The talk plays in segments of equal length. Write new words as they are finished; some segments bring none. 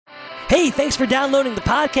Hey, thanks for downloading the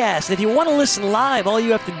podcast. If you want to listen live, all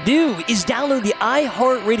you have to do is download the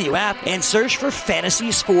iHeartRadio app and search for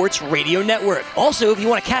Fantasy Sports Radio Network. Also, if you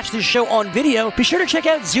want to catch this show on video, be sure to check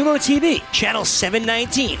out Zumo TV, channel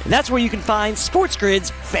 719. That's where you can find Sports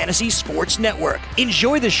Grid's Fantasy Sports Network.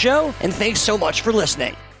 Enjoy the show, and thanks so much for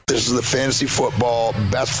listening. This is the Fantasy Football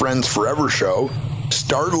Best Friends Forever show.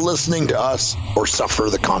 Start listening to us or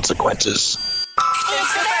suffer the consequences.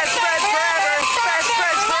 It's the best friends forever! Best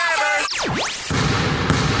friends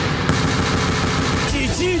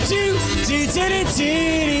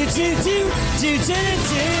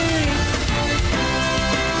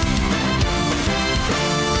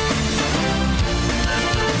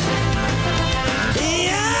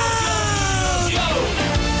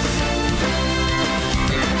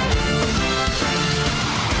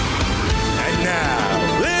And now,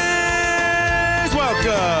 please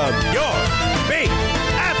welcome your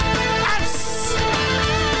BFFs.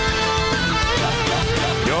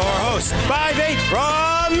 Your host, 5'8"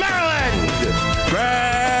 from Maryland,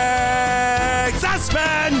 Greg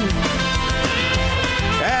Sussman.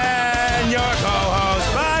 And your co-host,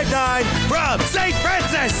 5'9" from St.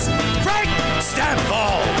 Francis, Frank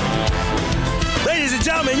Stamford. Ladies and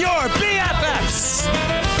gentlemen, your BFFs.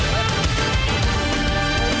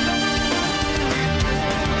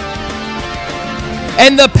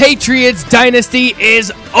 And the Patriots dynasty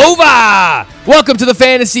is over! Welcome to the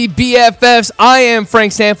Fantasy BFFs. I am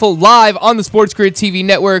Frank Stanfield, live on the Sports Grid TV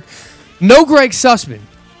network. No Greg Sussman,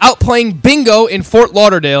 out playing bingo in Fort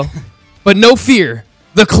Lauderdale. But no fear,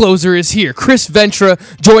 the closer is here. Chris Ventura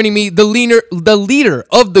joining me, the leader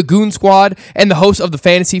of the Goon Squad and the host of the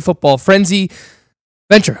Fantasy Football Frenzy.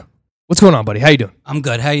 Ventura, what's going on, buddy? How you doing? I'm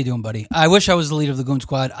good. How you doing, buddy? I wish I was the leader of the Goon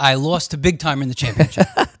Squad. I lost to Big Timer in the championship.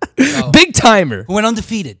 So, Big Timer. who went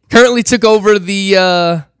undefeated. Currently took over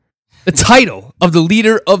the title of the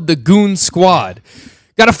leader of the Goon Squad.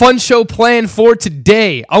 Got a fun show planned for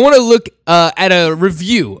today. I want to look at a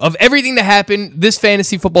review of everything that happened this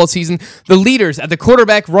fantasy football season. The leaders at the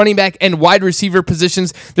quarterback, running back, and wide receiver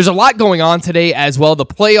positions. There's a lot going on today as well. The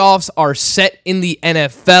playoffs are set in the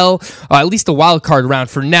NFL, at least the wild card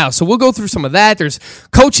round for now. So we'll go through some of that. There's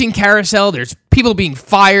coaching carousel. There's people being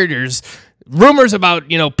fired. There's rumors about,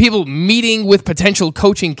 people meeting with potential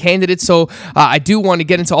coaching candidates. So I do want to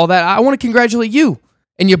get into all that. I want to congratulate you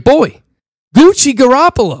and your boy, Gucci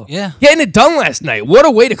Garoppolo. Yeah. Getting it done last night. What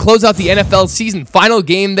a way to close out the NFL season. Final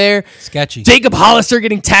game there. Sketchy. Jacob Hollister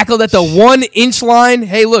getting tackled at the 1-inch line.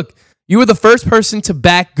 Hey, look, you were the first person to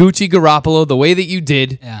back Gucci Garoppolo the way that you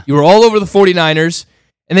did. Yeah. You were all over the 49ers,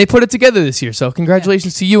 and they put it together this year. So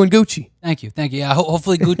congratulations to you and Gucci. Thank you. Yeah,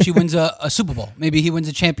 hopefully Gucci wins a Super Bowl. Maybe he wins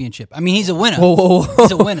a championship. I mean, he's a winner. Whoa.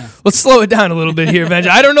 He's a winner. Let's slow it down a little bit here, Benja.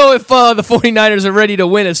 I don't know if the 49ers are ready to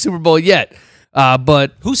win a Super Bowl yet,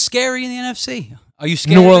 but Who's scary in the NFC? Are you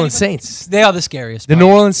scared? New of Orleans anybody? Saints. They are the scariest. The probably.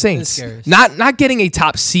 New Orleans They're the Saints. scariest. Not getting a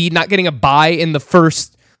top seed, not getting a bye in the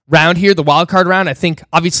first round here, the wild card round, I think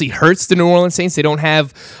obviously hurts the New Orleans Saints. They don't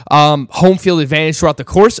have home field advantage throughout the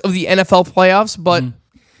course of the NFL playoffs, but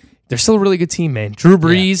they're still a really good team, man. Drew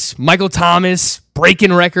Brees, Michael Thomas,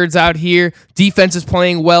 breaking records out here. Defense is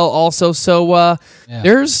playing well also. So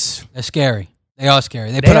They're scary. They are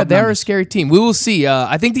scary. they're a scary team. We will see.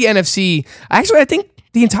 I think the NFC, I think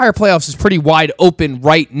the entire playoffs is pretty wide open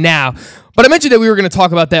right now. But I mentioned that we were going to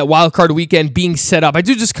talk about that wild card weekend being set up. I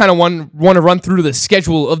do just kind of want to run through the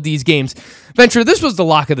schedule of these games. Ventura, this was the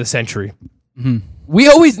lock of the century. Mm-hmm. We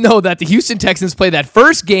always know that the Houston Texans play that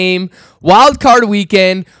first game, wild card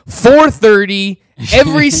weekend, 4:30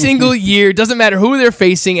 every single year. Doesn't matter who they're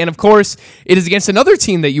facing. And, of course, it is against another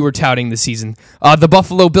team that you were touting this season, the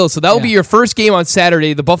Buffalo Bills. So that will be your first game on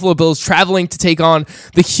Saturday. The Buffalo Bills traveling to take on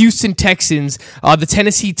the Houston Texans. The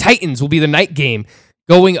Tennessee Titans will be the night game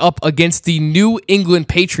going up against the New England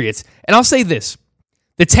Patriots. And I'll say this.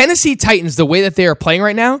 The Tennessee Titans, the way that they are playing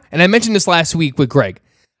right now, and I mentioned this last week with Greg,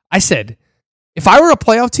 I said, if I were a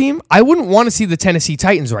playoff team, I wouldn't want to see the Tennessee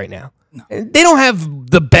Titans right now. No. They don't have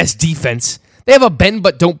the best defense. They have a bend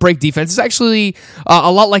but don't break defense. It's actually a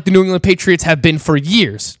lot like the New England Patriots have been for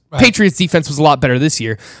years. Right. Patriots defense was a lot better this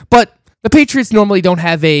year. But the Patriots normally don't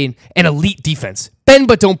have an elite defense. Bend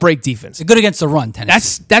but don't break defense. They're good against the run,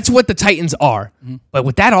 Tennessee. That's what the Titans are. Mm-hmm. But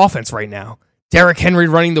with that offense right now, Derrick Henry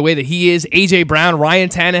running the way that he is, A.J. Brown, Ryan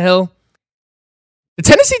Tannehill, the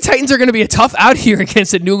Tennessee Titans are going to be a tough out here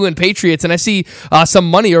against the New England Patriots, and I see some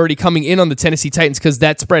money already coming in on the Tennessee Titans because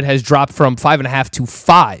that spread has dropped from 5.5 to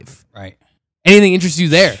 5. Right. Anything interests you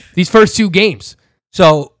there? These first two games.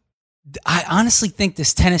 So I honestly think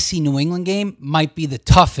this Tennessee-New England game might be the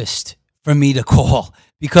toughest for me to call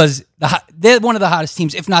because they're one of the hottest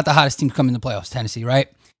teams, if not the hottest team coming in the playoffs, Tennessee, right?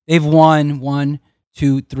 They've won 1,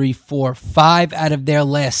 2, 3, 4, 5 out of their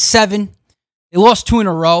last 7. They lost 2 in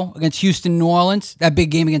a row against Houston, New Orleans. That big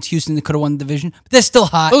game against Houston, they could have won the division. But they're still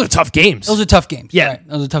hot. Those are tough games. Those are tough games. Yeah. Right?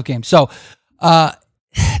 Those are tough games. So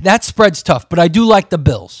that spread's tough, but I do like the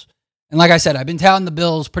Bills. And like I said, I've been touting the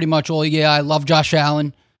Bills pretty much all year. I love Josh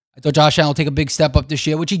Allen. I thought Josh Allen would take a big step up this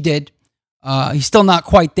year, which he did. He's still not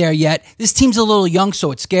quite there yet. This team's a little young,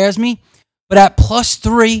 so it scares me. But at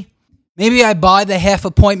 +3, maybe I buy the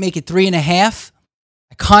 0.5 point, make it 3.5.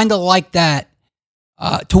 I kind of like that.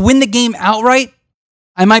 To win the game outright,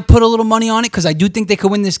 I might put a little money on it because I do think they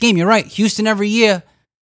could win this game. You're right. Houston every year,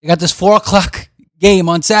 they got this 4 o'clock game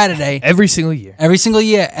on Saturday. Every single year. Every single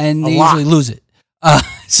year, and they usually lose it.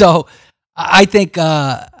 So I think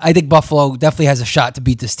Buffalo definitely has a shot to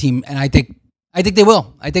beat this team, and I think they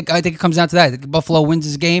will. I think it comes down to that. I think Buffalo wins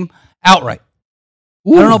this game outright.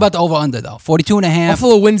 Ooh. I don't know about the over-under, though. 42.5.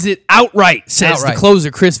 Buffalo wins it outright, says Outright. the closer,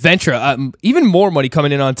 Chris Ventura. Even more money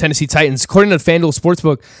coming in on Tennessee Titans. According to the FanDuel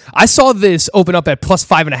Sportsbook, I saw this open up at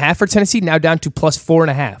 +5.5 for Tennessee, now down to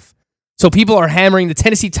 +4.5. So people are hammering the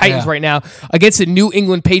Tennessee Titans right now against the New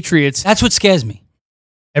England Patriots. That's what scares me.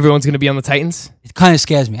 Everyone's going to be on the Titans? It kind of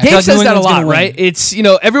scares me. I Dave feel like says New that a England's lot, gonna win. right? It's,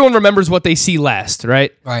 everyone remembers what they see last,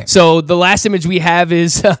 right? Right. So the last image we have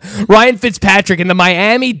is Ryan Fitzpatrick and the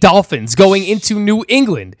Miami Dolphins going into New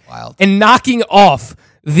England Wild. and knocking off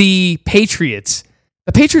the Patriots.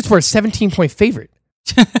 The Patriots were a 17-point favorite.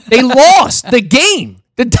 They lost the game.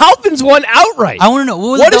 The Dolphins won outright. I want to know,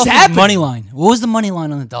 what was What the is Dolphins' happening? money line? What was the money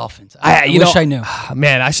line on the Dolphins? I wish I knew.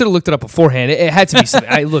 Man, I should have looked it up beforehand. It had to be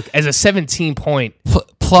something. Look, as a 17-point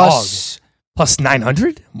Plus, plus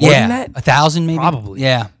 900? More than that? 1,000 maybe? Probably.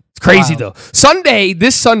 Yeah. It's crazy, Wild. though.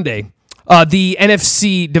 This Sunday, the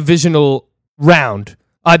NFC divisional round,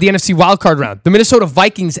 the NFC wildcard round, the Minnesota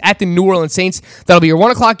Vikings at the New Orleans Saints. That'll be your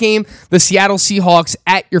 1 o'clock game. The Seattle Seahawks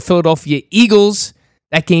at your Philadelphia Eagles.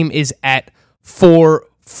 That game is at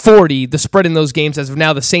 4:40. The spread in those games, as of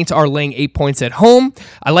now, the Saints are laying 8 points at home.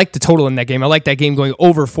 I like the total in that game. I like that game going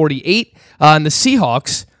over 48. And the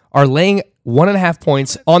Seahawks are laying 1.5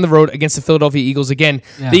 points on the road against the Philadelphia Eagles. Again,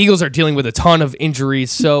 the Eagles are dealing with a ton of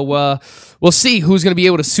injuries, so we'll see who's going to be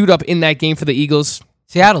able to suit up in that game for the Eagles.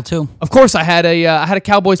 Seattle, too. Of course, I had a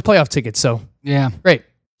Cowboys playoff ticket, so Yeah. great.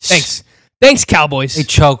 Thanks, Cowboys. They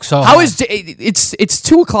choke so How hard. is it's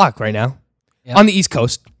 2 o'clock right now Yeah. on the East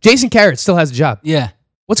Coast? Jason Garrett still has a job. Yeah.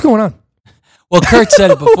 What's going on? Well, Kurt said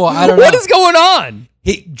it before. I don't know. What is going on?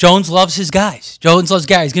 Jones loves his guys. Jones loves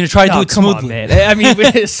guys. He's going to try to do it Come smoothly. on, man. I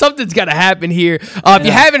mean, something's got to happen here. If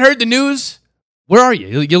you haven't heard the news, where are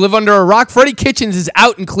you? You live under a rock. Freddie Kitchens is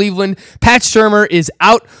out in Cleveland. Pat Shurmur is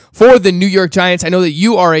out for the New York Giants. I know that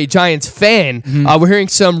you are a Giants fan. We're hearing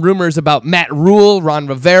some rumors about Matt Rule, Ron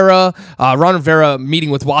Rivera meeting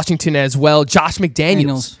with Washington as well. Josh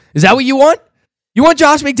McDaniels. Is that what you want? You want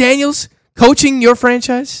Josh McDaniels coaching your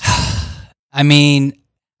franchise? I mean,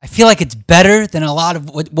 I feel like it's better than a lot of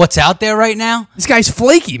what's out there right now. This guy's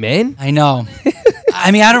flaky, man. I know. I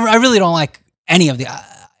mean, I really don't like any of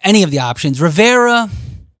the options. Rivera,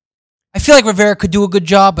 I feel like Rivera could do a good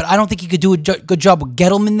job, but I don't think he could do a good job with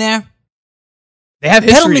Gettleman there. They have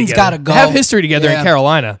history Gettleman's together. gotta go. They have history together in Yeah.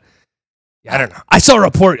 Carolina. I don't know. I saw a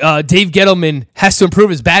report. Dave Gettleman has to improve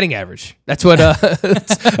his batting average. That's what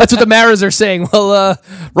that's what the Maras are saying. Well,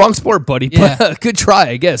 wrong sport, buddy. Yeah. But good try,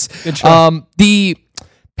 I guess. Good try. The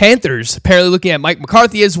Panthers apparently looking at Mike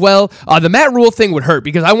McCarthy as well. The Matt Rule thing would hurt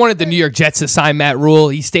because I wanted the New York Jets to sign Matt Rule.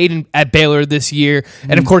 He stayed at Baylor this year,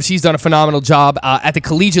 and of course he's done a phenomenal job at the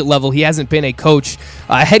collegiate level. He hasn't been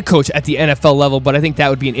a head coach at the NFL level, but I think that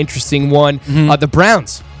would be an interesting one. The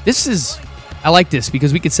Browns. I like this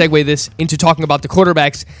because we could segue this into talking about the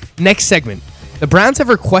quarterbacks next segment. The Browns have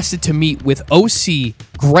requested to meet with OC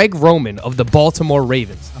Greg Roman of the Baltimore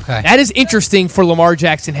Ravens. Okay. That is interesting for Lamar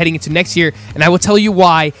Jackson heading into next year, and I will tell you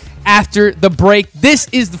why after the break. This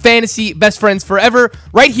is the Fantasy Best Friends Forever,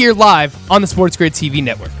 right here live on the Sports Grid TV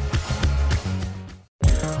network.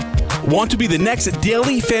 Want to be the next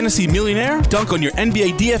daily fantasy millionaire? Dunk on your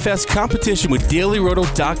NBA DFS competition with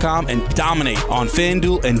DailyRoto.com and dominate on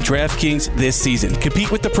FanDuel and DraftKings this season.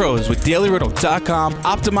 Compete with the pros with DailyRoto.com,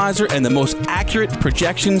 Optimizer, and the most accurate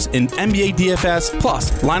projections in NBA DFS,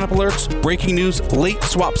 plus lineup alerts, breaking news, late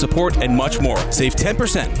swap support, and much more. Save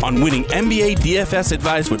 10% on winning NBA DFS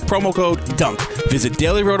advice with promo code DUNK. Visit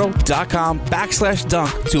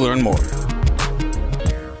DailyRoto.com/dunk to learn more.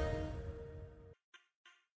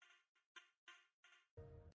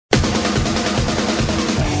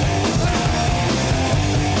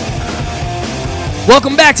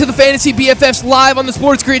 Welcome back to the Fantasy BFFs live on the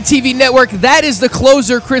Sports Grid TV network. That is the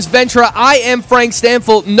closer, Chris Ventura. I am Frank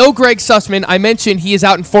Stanfield. No Greg Sussman. I mentioned he is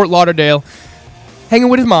out in Fort Lauderdale hanging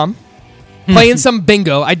with his mom, playing some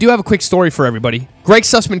bingo. I do have a quick story for everybody. Greg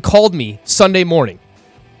Sussman called me Sunday morning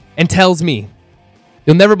and tells me,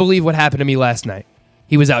 "You'll never believe what happened to me last night.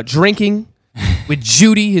 He was out drinking with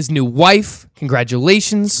Judy, his new wife.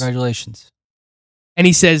 Congratulations." Congratulations. And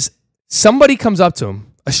he says, somebody comes up to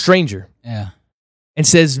him, a stranger, Yeah. and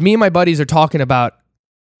says, "Me and my buddies are talking about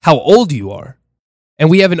how old you are, and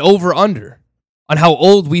we have an over-under on how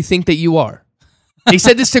old we think that you are." They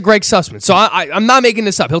said this to Greg Sussman, so I'm not making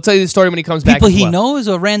this up. He'll tell you the story when he comes back. People as he well. knows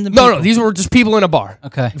or random people? No, these were just people in a bar.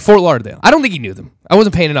 Okay. In Fort Lauderdale. I don't think he knew them. I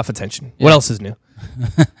wasn't paying enough attention. What else is new?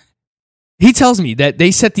 He tells me that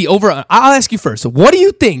they set the over. I'll ask you first. So what do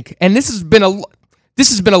you think? And this has been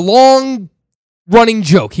a long running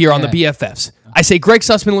joke here on the BFFs. I say Greg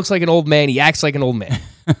Sussman looks like an old man. He acts like an old man.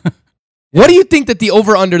 What do you think that the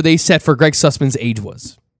over under they set for Greg Sussman's age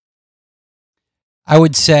was? I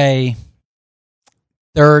would say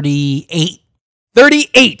 38.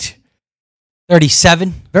 38.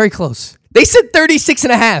 37. Very close. They said 36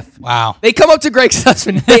 and a half. Wow. They come up to Greg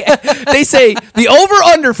Sussman. They say the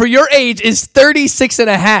over-under for your age is 36 and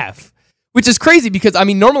a half, which is crazy because, I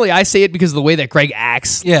mean, normally I say it because of the way that Greg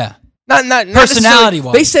acts. Yeah. Not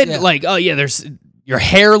Personality-wise. They said, like, oh, yeah, your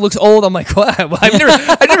hair looks old. I'm like, what? Well, I've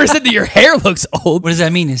never said that your hair looks old. What does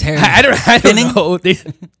that mean? His hair? I don't know.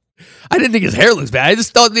 I didn't think his hair looks bad. I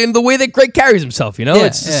just thought the way that Greg carries himself, you know? Yeah,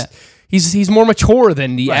 It's just, he's more mature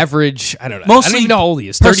than the average, I don't know. I don't even know how old he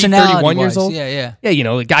is. 30, 31 years old? Yeah. Yeah, you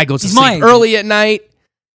know, the guy goes to He's my sleep age. early at night.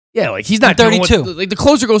 Yeah, like he's not I'm doing 32. like the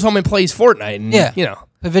closer goes home and plays Fortnite. And, you know,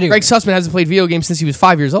 Greg Sussman hasn't played video games since he was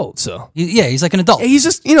 5 years old. So he's like an adult. yeah, he's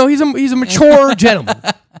just, you know, he's a mature gentleman.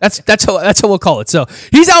 That's how we'll call it. So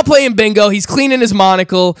he's out playing bingo. He's cleaning his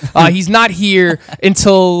monocle. He's not here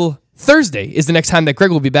until Thursday is the next time that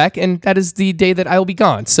Greg will be back, and that is the day that I will be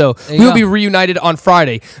gone. So we will be reunited on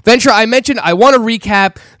Friday. Ventura, I mentioned I want to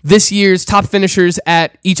recap this year's top finishers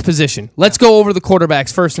at each position. Let's go over the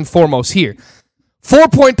quarterbacks first and foremost here.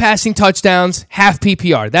 4-point passing touchdowns, half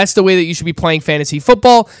PPR. That's the way that you should be playing fantasy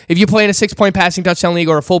football. If you play in a 6-point passing touchdown league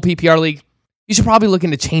or a full PPR league, you should probably look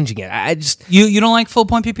into changing it. I just You don't like full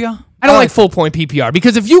point PPR? I don't like full point PPR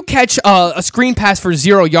because if you catch a screen pass for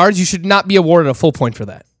 0 yards, you should not be awarded a full point for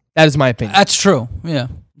that. That is my opinion. That's true. Yeah,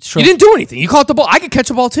 it's true. You didn't do anything. You caught the ball. I could catch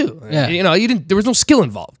a ball too. Yeah. You know, you didn't. There was no skill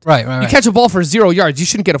involved. Right. You catch a ball for 0 yards, you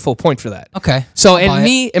shouldn't get a full point for that. Okay. So,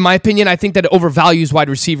 in my opinion, I think that it overvalues wide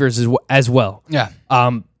receivers as well. Yeah.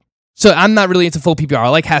 So I'm not really into full PPR. I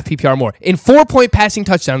like half PPR more. In 4-point passing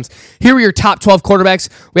touchdowns, here are your top 12 quarterbacks.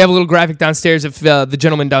 We have a little graphic downstairs if the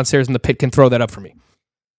gentleman downstairs in the pit can throw that up for me.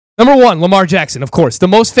 Number 1, Lamar Jackson, of course, the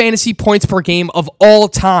most fantasy points per game of all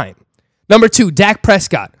time. Number 2, Dak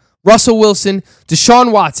Prescott, Russell Wilson,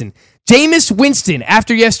 Deshaun Watson, Jameis Winston,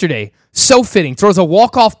 after yesterday, so fitting, throws a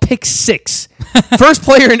walk-off pick 6. First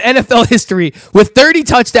player in NFL history with 30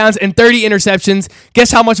 touchdowns and 30 interceptions.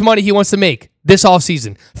 Guess how much money he wants to make this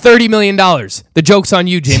offseason? $30 million. The joke's on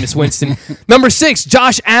you, Jameis Winston. Number 6,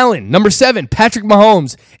 Josh Allen. Number 7, Patrick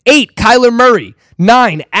Mahomes. 8, Kyler Murray.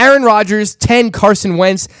 9, Aaron Rodgers. 10, Carson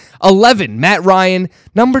Wentz. 11, Matt Ryan.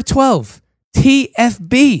 Number 12,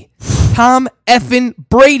 TFB. Tom effing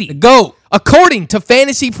Brady. Go. According to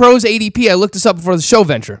Fantasy Pros ADP, I looked this up before the show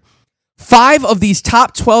venture. 5 of these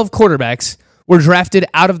top 12 quarterbacks were drafted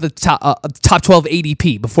out of the top 12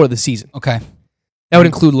 ADP before the season. Okay. That would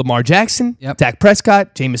include Lamar Jackson, Dak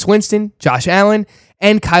Prescott, Jameis Winston, Josh Allen,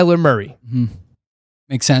 and Kyler Murray.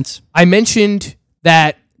 Makes sense. I mentioned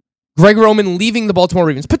that Greg Roman leaving the Baltimore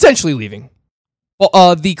Ravens, potentially leaving.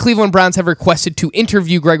 Well, the Cleveland Browns have requested to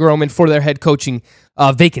interview Greg Roman for their head coaching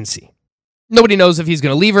vacancy. Nobody knows if he's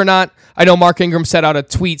going to leave or not. I know Mark Ingram set out a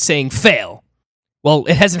tweet saying fail. Well,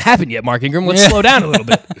 it hasn't happened yet, Mark Ingram. Let's slow down a little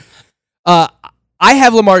bit. I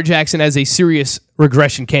have Lamar Jackson as a serious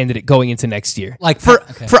regression candidate going into next year, for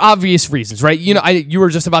obvious reasons, right? You know, you were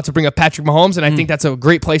just about to bring up Patrick Mahomes, and I think that's a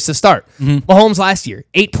great place to start. Mahomes last year,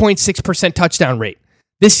 8.6% touchdown rate.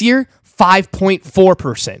 This year,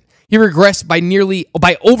 5.4%. He regressed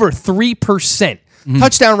by over 3%.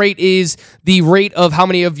 Touchdown rate is the rate of how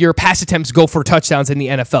many of your pass attempts go for touchdowns in the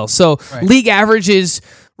NFL. So league average is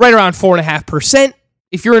right around 4.5%.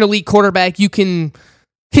 If you're an elite quarterback, you can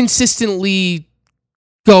consistently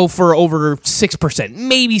go for over 6%,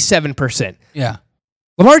 maybe 7%. Yeah.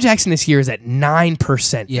 Lamar Jackson this year is at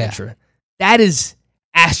 9%. Yeah. Venture. That is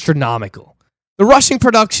astronomical. The rushing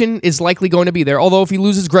production is likely going to be there, although if he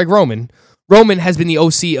loses Greg Roman, Roman has been the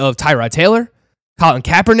OC of Tyrod Taylor, Colin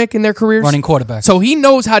Kaepernick in their careers. Running quarterback. So he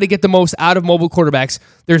knows how to get the most out of mobile quarterbacks.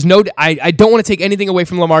 There's no, I don't want to take anything away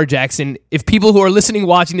from Lamar Jackson. If people who are listening,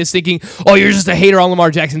 watching this thinking, oh, you're just a hater on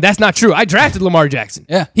Lamar Jackson, that's not true. I drafted Lamar Jackson.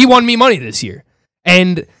 Yeah. He won me money this year.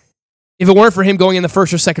 And if it weren't for him going in the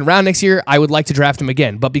first or second round next year, I would like to draft him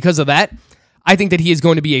again. But because of that, I think that he is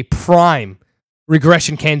going to be a prime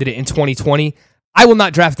regression candidate in 2020. I will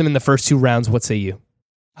not draft him in the first 2 rounds. What say you?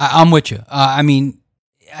 I'm with you. I mean,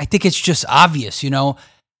 I think it's just obvious,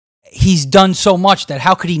 He's done so much that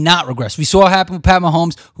how could he not regress? We saw it happen with Pat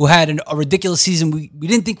Mahomes, who had a ridiculous season. We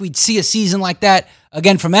didn't think we'd see a season like that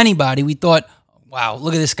again from anybody. We thought, wow,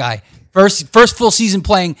 look at this guy. First full season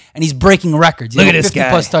playing, and he's breaking records. Look at this 50 guy.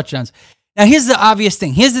 plus touchdowns. Now, here's the obvious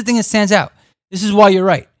thing. Here's the thing that stands out. This is why you're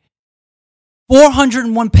right.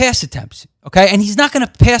 401 pass attempts, okay? And he's not going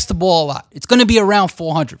to pass the ball a lot. It's going to be around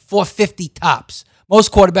 400, 450 tops.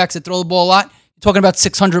 Most quarterbacks that throw the ball a lot, you're talking about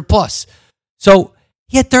 600 plus. So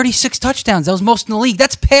he had 36 touchdowns. That was most in the league.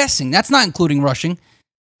 That's passing. That's not including rushing.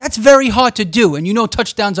 That's very hard to do. And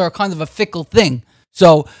touchdowns are kind of a fickle thing.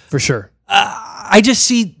 So For sure. I just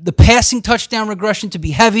see the passing touchdown regression to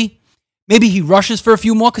be heavy. Maybe he rushes for a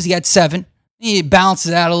few more because he had 7. He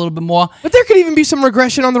balances out a little bit more. But there could even be some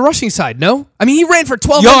regression on the rushing side, no? I mean, he ran for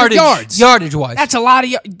 1,200 yards. Yardage-wise. That's a lot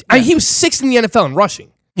of yards. He was 6th in the NFL in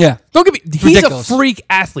rushing. Yeah. Don't get me. He's Ridiculous. a freak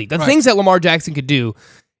athlete. The Right. things that Lamar Jackson could do,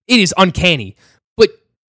 it is uncanny. But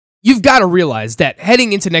you've got to realize that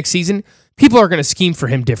heading into next season, people are going to scheme for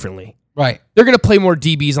him differently. Right. They're going to play more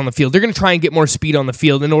DBs on the field. They're going to try and get more speed on the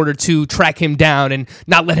field in order to track him down and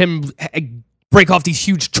not let him break off these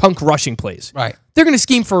huge chunk rushing plays. Right. They're going to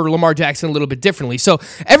scheme for Lamar Jackson a little bit differently. So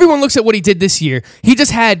everyone looks at what he did this year. He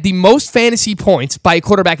just had the most fantasy points by a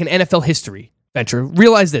quarterback in NFL history. Venture,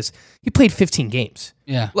 realize this. He played 15 games.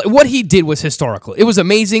 Yeah. What he did was historical. It was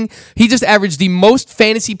amazing. He just averaged the most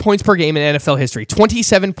fantasy points per game in NFL history,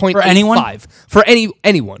 27.85. For anyone? For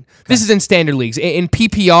anyone. Okay. This is in standard leagues. In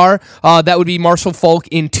PPR, that would be Marshall Faulk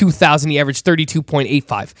in 2000. He averaged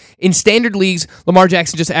 32.85. In standard leagues, Lamar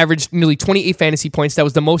Jackson just averaged nearly 28 fantasy points. That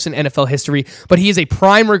was the most in NFL history. But he is a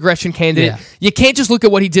prime regression candidate. Yeah. You can't just look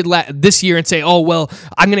at what he did this year and say, oh, well,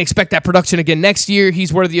 I'm going to expect that production again next year.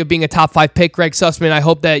 He's worthy of being a top 5 pick. Greg Sussman, I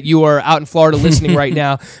hope that you are out in Florida listening right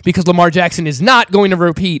now, because Lamar Jackson is not going to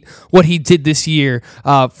repeat what he did this year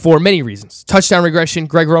for many reasons. Touchdown regression,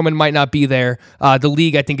 Greg Roman might not be there. The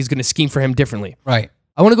league, I think, is going to scheme for him differently. Right.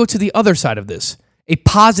 I want to go to the other side of this, a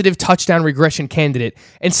positive touchdown regression candidate,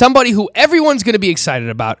 and somebody who everyone's going to be excited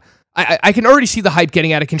about. I can already see the hype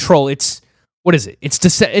getting out of control. What is it? It's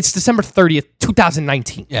December 30th,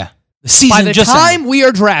 2019. Yeah. The season By the just time ended. we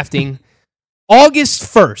are drafting, August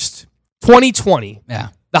 1st, 2020, Yeah.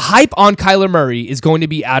 the hype on Kyler Murray is going to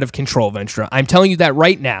be out of control, Ventura. I'm telling you that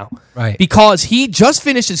right now. Right. Because he just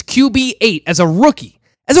finished his QB8 as a rookie.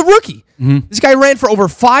 This guy ran for over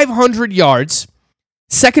 500 yards,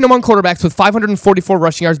 second among quarterbacks with 544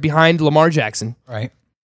 rushing yards behind Lamar Jackson. Right.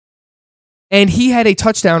 And he had a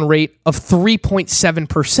touchdown rate of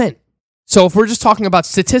 3.7%. So if we're just talking about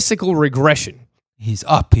statistical regression, He's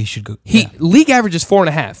up. He should go. Yeah. league average is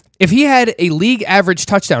 4.5. If he had a league average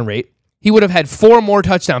touchdown rate, he would have had 4 more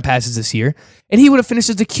touchdown passes this year, and he would have finished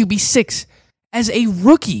as a QB6 as a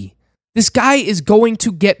rookie. This guy is going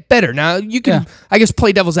to get better. Now, you can, I guess,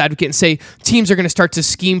 play devil's advocate and say teams are going to start to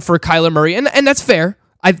scheme for Kyler Murray, and that's fair.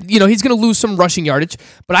 He's going to lose some rushing yardage,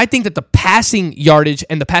 but I think that the passing yardage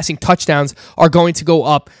and the passing touchdowns are going to go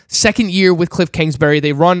up. Second year with Cliff Kingsbury,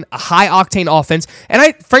 they run a high-octane offense, and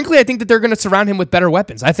I think that they're going to surround him with better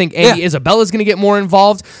weapons. I think Andy Isabella is going to get more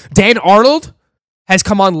involved. Dan Arnold has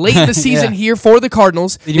come on late in the season here for the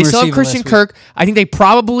Cardinals. They still have Christian Kirk. I think they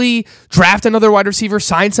probably draft another wide receiver,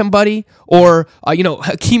 sign somebody, or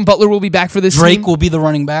Hakeem Butler will be back for this Drake team. will be the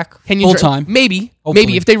running back Can you full time. Maybe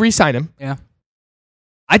Hopefully. if they re-sign him. Yeah.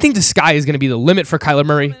 I think the sky is going to be the limit for Kyler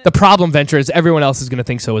Murray. The problem, Venture, is everyone else is going to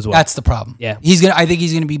think so as well. That's the problem. Yeah. I think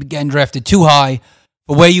he's gonna be getting drafted too high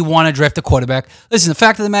for where you want to draft a quarterback. Listen, the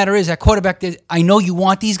fact of the matter is that quarterback, I know you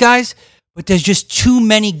want these guys, but there's just too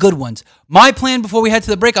many good ones. My plan before we head to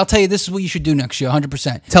the break, I'll tell you this is what you should do next year,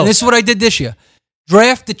 100%. This is what I did this year.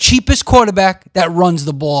 Draft the cheapest quarterback that runs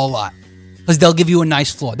the ball a lot, because they'll give you a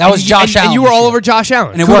nice floor. That was Josh Allen. And you were all over Josh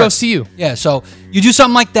Allen. And it Kudos worked. to you. Yeah, so you do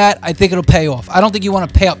something like that, I think it'll pay off. I don't think you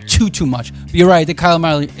want to pay up too much. But you're right, I think Kyler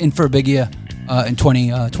Murray in for a big year in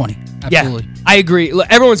 2020. Absolutely. Yeah, I agree. Look,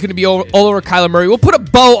 everyone's going to be all over Kyler Murray. We'll put a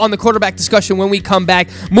bow on the quarterback discussion when we come back.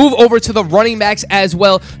 Move over to the running backs as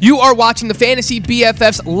well. You are watching the Fantasy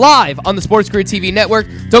BFFs live on the Sports Grid TV network.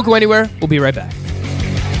 Don't go anywhere. We'll be right back.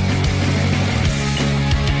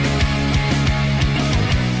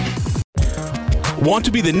 Want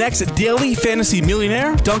to be the next daily fantasy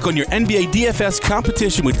millionaire? Dunk on your NBA DFS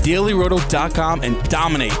competition with DailyRoto.com and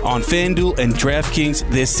dominate on FanDuel and DraftKings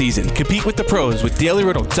this season. Compete with the pros with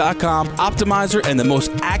DailyRoto.com, Optimizer, and the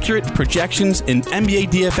most accurate projections in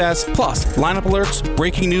NBA DFS, plus lineup alerts,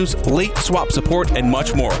 breaking news, late swap support, and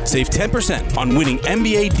much more. Save 10% on winning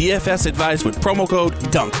NBA DFS advice with promo code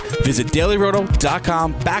DUNK. Visit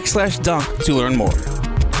DailyRoto.com/dunk to learn more.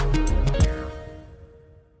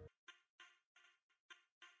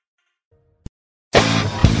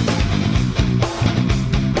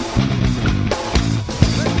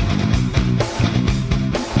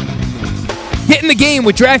 Get in the game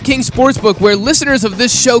with DraftKings Sportsbook, where listeners of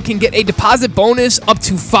this show can get a deposit bonus up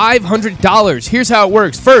to $500. Here's how it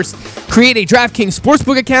works. First, create a DraftKings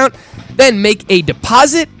Sportsbook account, then make a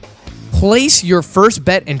deposit. Place your first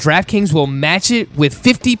bet, and DraftKings will match it with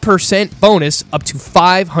 50% bonus up to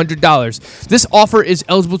 $500. This offer is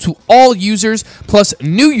eligible to all users, plus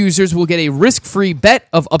new users will get a risk-free bet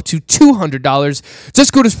of up to $200.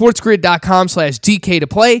 Just go to sportsgrid.com/DK to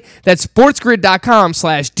play. That's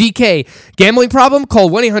sportsgrid.com/DK. Gambling problem?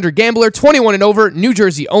 Call 1-800-GAMBLER, 21 and over, New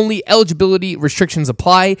Jersey only. Eligibility restrictions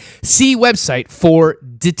apply. See website for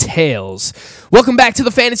details. Welcome back to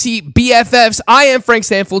the Fantasy BFFs. I am Frank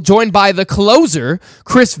Stanfield, joined by the closer,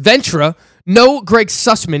 Chris Ventura. No Greg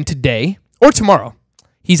Sussman today or tomorrow.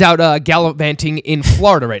 He's out gallivanting in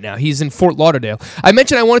Florida right now. He's in Fort Lauderdale. I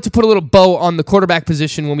mentioned I wanted to put a little bow on the quarterback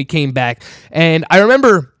position when we came back, and I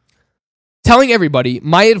remember telling everybody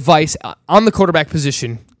my advice on the quarterback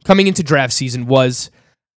position coming into draft season was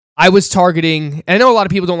I was targeting, and I know a lot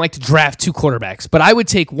of people don't like to draft two quarterbacks, but I would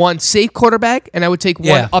take one safe quarterback and I would take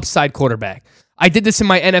one upside quarterback. I did this in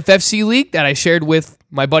my NFFC league that I shared with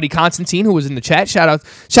my buddy Constantine, who was in the chat. Shout out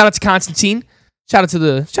to Constantine. Shout out to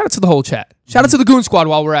the whole chat. Shout out to the Goon Squad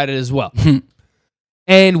while we're at it as well.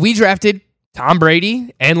 And we drafted Tom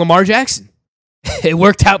Brady and Lamar Jackson. It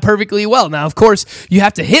worked out perfectly well. Now, of course, you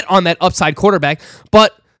have to hit on that upside quarterback,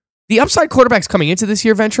 but the upside quarterbacks coming into this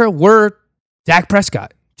year, Ventura, were Dak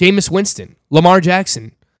Prescott, Jameis Winston, Lamar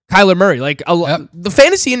Jackson, Kyler Murray. The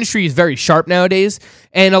fantasy industry is very sharp nowadays,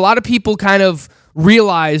 and a lot of people kind of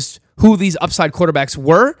realized who these upside quarterbacks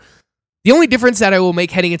were. The only difference that I will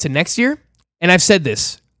make heading into next year, and I've said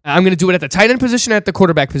this, I'm going to do it at the tight end position and at the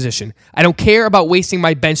quarterback position. I don't care about wasting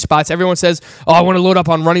my bench spots. Everyone says, I want to load up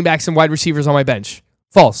on running backs and wide receivers on my bench.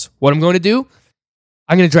 False. What I'm going to do,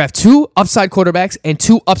 I'm going to draft 2 upside quarterbacks and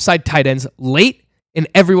 2 upside tight ends late in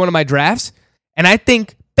every one of my drafts, and I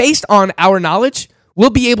think based on our knowledge, we'll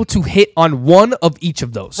be able to hit on one of each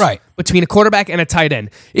of those. Right. Between a quarterback and a tight end.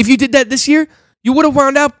 If you did that this year, you would have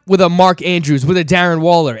wound up with a Mark Andrews, with a Darren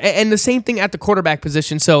Waller, and the same thing at the quarterback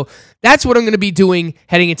position. So that's what I'm going to be doing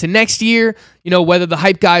heading into next year. You know, whether the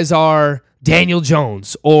hype guys are Daniel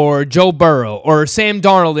Jones or Joe Burrow or Sam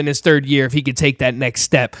Darnold in his 3rd year, if he could take that next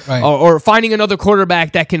step, right. or finding another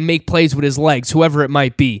quarterback that can make plays with his legs, whoever it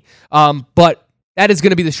might be. But that is going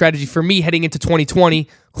to be the strategy for me heading into 2020,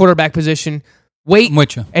 quarterback position. Wait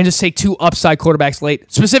and just take 2 upside quarterbacks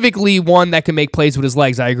late, specifically one that can make plays with his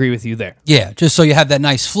legs. I agree with you there. Yeah, just so you have that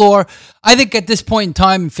nice floor. I think at this point in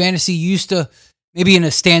time in fantasy, you used to, maybe in a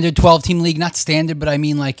standard 12-team league, not standard, but I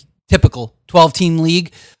mean like typical 12-team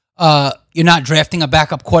league, you're not drafting a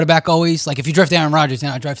backup quarterback always. Like if you draft Aaron Rodgers,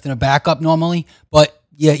 you're not drafting a backup normally. But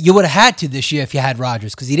yeah, you would have had to this year if you had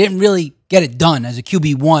Rodgers because he didn't really get it done as a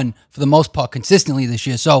QB1 for the most part consistently this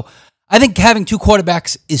year. So I think having 2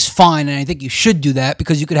 quarterbacks is fine, and I think you should do that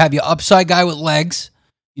because you could have your upside guy with legs,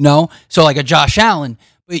 you know, so like a Josh Allen,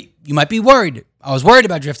 but you might be worried. I was worried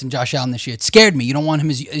about drafting Josh Allen this year. It scared me. You don't want him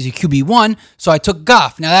as a QB1, so I took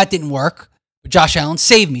Goff. Now, that didn't work, but Josh Allen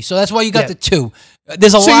saved me, so that's why you got the 2.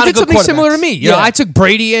 There's a lot of good quarterbacks. So you did something similar to me. You know, I took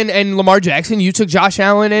Brady and Lamar Jackson. You took Josh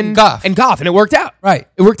Allen and Goff, and it worked out. Right.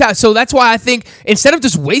 It worked out. So that's why I think instead of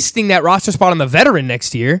just wasting that roster spot on the veteran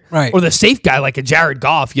next year, right, or the safe guy like a Jared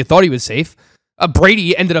Goff, you thought he was safe,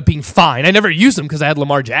 Brady ended up being fine. I never used him because I had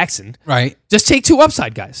Lamar Jackson. Right. Just take 2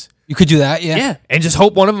 upside guys. You could do that, yeah. Yeah, and just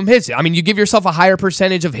hope one of them hits. I mean, you give yourself a higher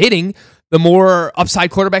percentage of hitting the more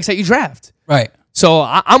upside quarterbacks that you draft. Right. So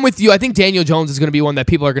I'm with you. I think Daniel Jones is going to be one that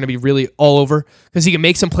people are going to be really all over because he can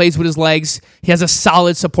make some plays with his legs. He has a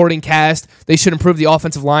solid supporting cast. They should improve the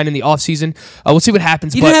offensive line in the offseason. We'll see what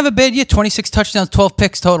happens. He didn't have a bad year. 26 touchdowns, 12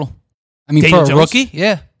 picks total. I mean, Daniel for a Jones? rookie,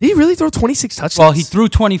 yeah. Did he really throw 26 touchdowns? Well, he threw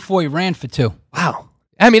 24. He ran for 2. Wow.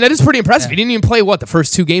 I mean, that is pretty impressive. He didn't even play, the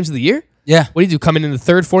first 2 games of the year? Yeah. What did he do, come in the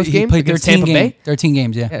 3rd, 4th game? He played 13 Bay? 13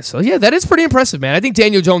 games, yeah. Yeah, so yeah, that is pretty impressive, man. I think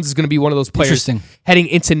Daniel Jones is going to be one of those players heading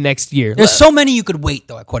into next year. There's so many you could wait,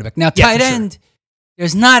 though, at quarterback. Now, tight end,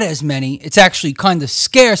 there's not as many. It's actually kind of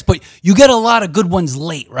scarce, but you get a lot of good ones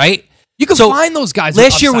late, right? You can find those guys. with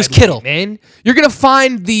Last year was upside, Kittle. man. You're going to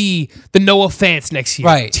find the Noah Fant next year.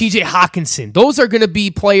 Right. TJ Hawkinson. Those are going to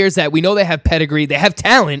be players that we know they have pedigree. They have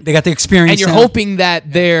talent. They got the experience. And you're now. hoping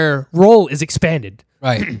that their role is expanded.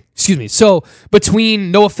 Right. Excuse me. So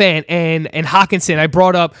between Noah Fant and Hawkinson, I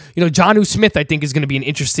brought up, Jonnu Smith, I think is going to be an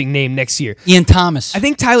interesting name next year. Ian Thomas. I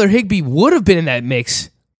think Tyler Higbee would have been in that mix,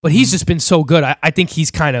 but he's just been so good. I think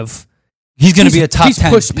he's kind of... He's going to be a top 10.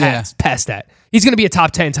 He's pushed past that. He's going to be a top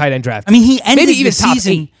 10 tight end draft. I mean, he ended maybe even the top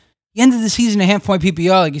season. 8. He ended the season a half-point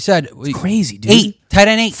PPR, like you said. It's crazy, dude. 8. Tight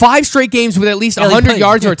end 8. 5 straight games with at least Yeah, 100 played.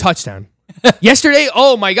 yards or a touchdown. Yesterday,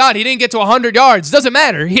 oh my God, he didn't get to 100 yards. Doesn't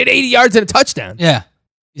matter. He had 80 yards and a touchdown. Yeah.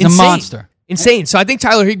 He's Insane. a monster. Insane. So I think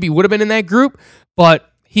Tyler Higbee would have been in that group, but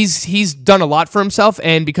he's done a lot for himself,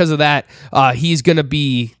 and because of that, he's going to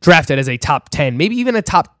be drafted as a top 10, maybe even a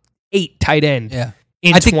top 8 tight end Yeah.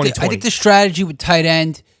 in 2020. I think the strategy with tight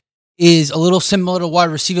end is a little similar to wide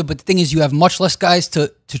receiver, but the thing is you have much less guys to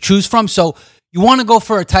choose from. So you want to go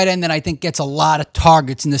for a tight end that I think gets a lot of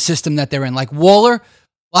targets in the system that they're in. Like Waller,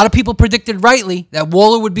 a lot of people predicted rightly that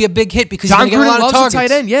Waller would be a big hit because John he's going to get a Gruden lot of loves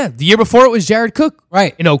targets. a tight end, yeah. The year before it was Jared Cook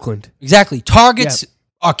Right. in Oakland. Exactly. Targets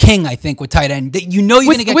are king, I think, with tight end. You know you're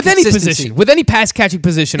going to get With any consistency. position, with any pass catching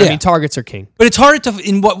position, I Yeah. mean, targets are king. But it's hard to,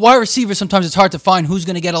 in wide receiver, sometimes it's hard to find who's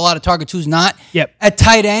going to get a lot of targets, who's not. Yep. At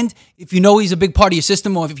tight end, if you know he's a big part of your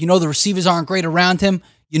system, or if you know the receivers aren't great around him,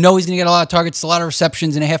 you know he's going to get a lot of targets, a lot of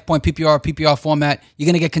receptions in a half-point PPR or PPR format. You're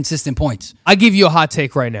going to get consistent points. I give you a hot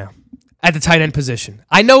take right now at the tight end position.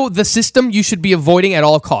 I know the system you should be avoiding at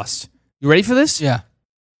all costs. You ready for this? Yeah.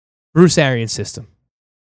 Bruce Arians system.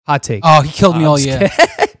 Hot take. Oh, he killed me all year.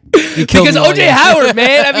 He killed Because me all O.J. year. Howard,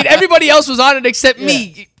 man. I mean, everybody else was on it except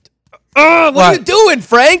me. What are What? you doing,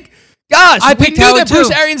 Frank? Gosh, I we picked knew Howard that Bruce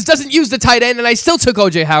too. Arians doesn't use the tight end, and I still took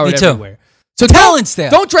O.J. Howard Me too. everywhere. So Talent's there.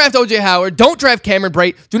 Don't draft O.J. Howard. Don't draft Cameron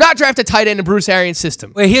Brate. Do not draft a tight end in Bruce Arians'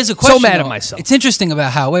 system. Wait, here's a question. So mad though. at myself. It's interesting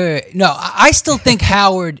about Howard. Wait. No, I still think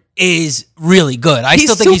Howard is really good. I He's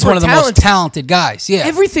still think he's super one of the most talented. talented guys. Yeah.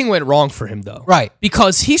 Everything went wrong for him, though. Right.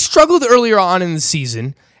 Because he struggled earlier on in the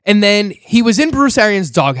season, and then he was in Bruce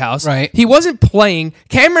Arians' doghouse. Right. He wasn't playing.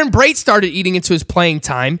 Cameron Brate started eating into his playing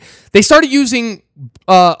time. They started using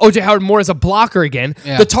O.J. Howard more as a blocker again.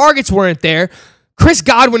 Yeah. The targets weren't there. Chris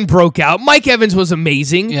Godwin broke out. Mike Evans was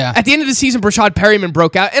amazing. Yeah. At the end of the season, Brashad Perryman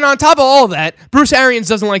broke out. And on top of all of that, Bruce Arians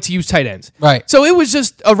doesn't like to use tight ends. Right. So it was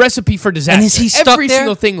just a recipe for disaster. And is he stuck Every there?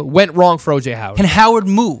 single thing went wrong for O.J. Howard. Can Howard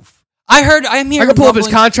move? I'm hearing I can pull up his rumblings-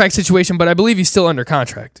 contract situation, but I believe he's still under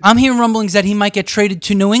contract. I'm hearing rumblings that he might get traded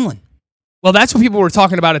to New England. Well, that's what people were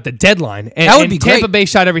talking about at the deadline. And, That would and be Tampa great. Bay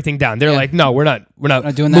shot everything down. They're Yeah. like, no, we're not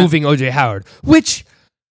doing that. moving O.J. Howard. Which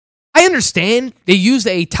I understand. They used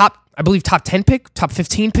a top 10 pick, top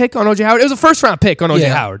 15 pick on O.J. Howard. It was a first-round pick on O.J.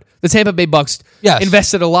 Yeah. Howard. The Tampa Bay Bucks Yes.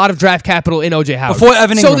 invested a lot of draft capital in O.J. Howard. Before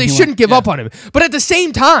Evan so Ingram, they he shouldn't went. give Yeah. up on him. But at the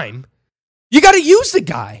same time, you got to use the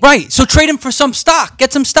guy. Right. So trade him for some stock.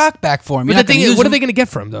 Get some stock back for him. But You're the thing is, what are they going to get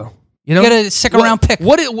for him, though? You know, Get a second-round pick.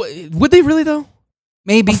 Would they really, though?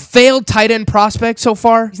 Maybe. A failed tight end prospect so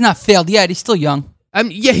far? He's not failed yet. He's still young. I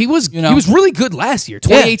mean, yeah, he was. You know? He was really good last year,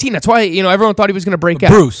 2018. That's why everyone thought he was going to break out.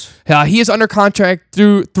 Bruce. He is under contract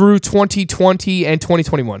through 2020 and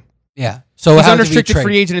 2021. Yeah. So He's how unrestricted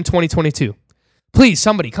free agent in 2022. Please,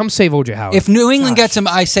 somebody come save O.J. Howard. If New England gets him,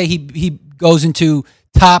 I say he goes into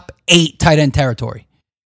top 8 tight end territory.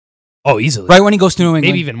 easily, Right when he goes to New England.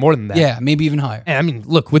 maybe even more than that. Yeah, maybe even higher. And I mean,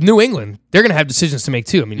 look, with New England, they're going to have decisions to make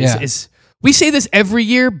too. I mean, Yeah. we say this every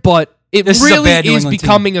year, but it This is a really bad New is England team.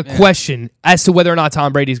 becoming a Yeah. question as to whether or not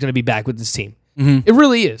Tom Brady is going to be back with this team. It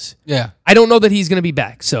really is. Yeah. I don't know that he's going to be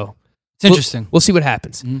back, so It's interesting. We'll see what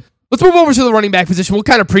happens. Let's move over to the running back position. We'll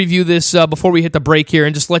kind of preview this before we hit the break here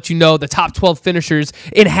and just let you know the top 12 finishers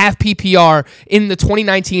in half PPR in the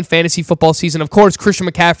 2019 fantasy football season. Of course, Christian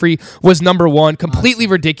McCaffrey was number one. Completely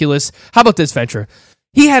ridiculous. How about this, Ventura?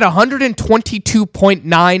 He had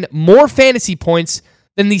 122.9 more fantasy points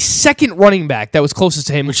than the second running back that was closest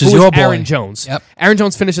to him, Which who is was your boy. Aaron Jones. Yep. Aaron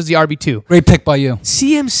Jones finished as the RB2. Great pick by you.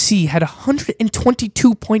 CMC had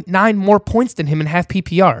 122.9 more points than him in half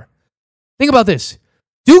PPR. Think about this.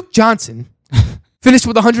 Duke Johnson finished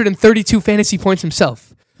with 132 fantasy points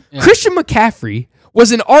himself. Christian McCaffrey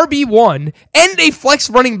was an RB1 and a flex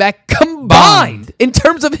running back combined in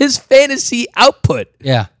terms of his fantasy output.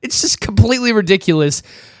 Yeah. It's just completely ridiculous.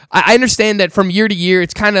 I understand that from year to year,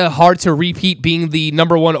 it's kind of hard to repeat being the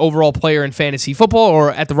number one overall player in fantasy football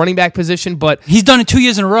or at the running back position, but He's done it 2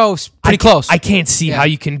 years in a row. It's pretty close. I can't see how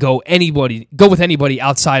you can go with anybody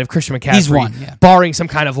outside of Christian McCaffrey. He's one, yeah. Barring some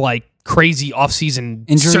kind of like crazy offseason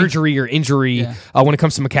Injury? surgery or injury when it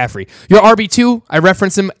comes to McCaffrey. Your RB2, I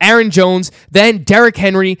referenced him, Aaron Jones, then Derrick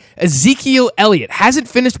Henry, Ezekiel Elliott. Hasn't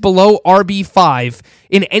finished below RB5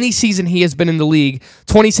 in any season he has been in the league.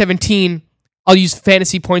 2017, I'll use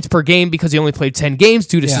fantasy points per game because he only played 10 games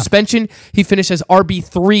due to suspension. He finished as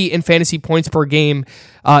RB3 in fantasy points per game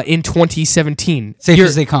in 2017. Safe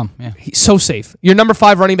as they come. Yeah. So safe. Your number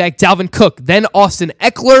 5 running back, Dalvin Cook, then Austin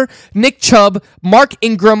Eckler, Nick Chubb, Mark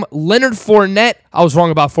Ingram, Leonard Fournette. I was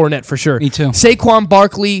wrong about Fournette for sure. Me too. Saquon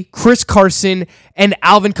Barkley, Chris Carson, and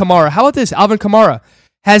Alvin Kamara. How about this? Alvin Kamara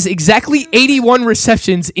has exactly 81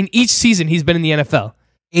 receptions in each season he's been in the NFL.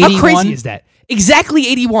 81? How crazy is that? Exactly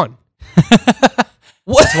 81.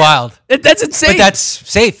 What? That's wild. That's insane. But that's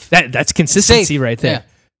safe. That's consistency right there.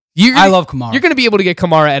 Yeah. I love Kamara. You're going to be able to get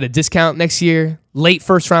Kamara at a discount next year. Late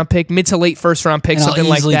first-round pick, mid to late first-round pick, and something I'll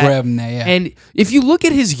like easily that. Grab him there, yeah. And if you look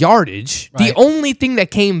at his yardage, the only thing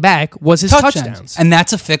that came back was his touchdowns. And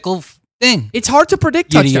that's a fickle thing. It's hard to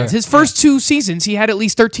predict Year to touchdowns. year. His first 2 seasons, he had at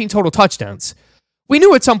least 13 total touchdowns. We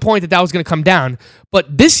knew at some point that was going to come down.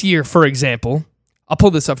 But this year, for example, I'll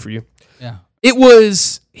pull this up for you. Yeah.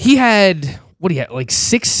 He had, like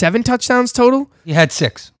 6, 7 touchdowns total? He had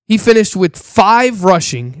 6. He finished with 5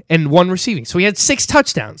 rushing and 1 receiving. So he had 6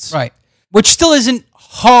 touchdowns. Right. Which still isn't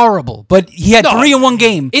horrible, but he had 3 in one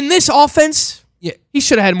game. In this offense, he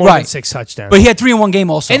should have had more than 6 touchdowns. But he had 3 in one game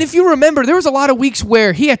also. And if you remember, there was a lot of weeks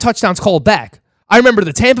where he had touchdowns called back. I remember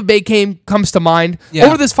the Tampa Bay game comes to mind. Yeah.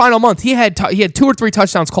 Over this final month, he had 2 or 3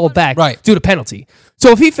 touchdowns called back due to penalty.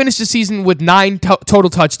 So if he finished the season with 9 total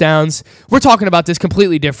touchdowns, we're talking about this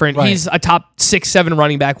completely different. Right. He's a top 6, 7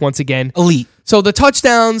 running back once again. Elite. So the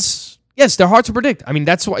touchdowns, yes, they're hard to predict. I mean,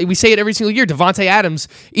 that's why we say it every single year. Devontae Adams,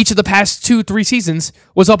 each of the past 2, 3 seasons,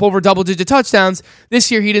 was up over double-digit touchdowns. This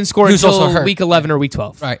year, he didn't score until week 11 or week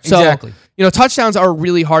 12. Right, so, exactly. Touchdowns are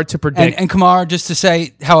really hard to predict. And Kamara, just to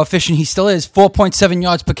say how efficient he still is, 4.7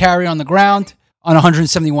 yards per carry on the ground on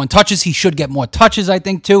 171 touches. He should get more touches, I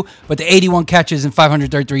think, too. But the 81 catches and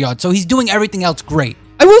 533 yards. So he's doing everything else great.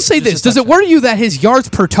 I will say this. Does it worry you that his yards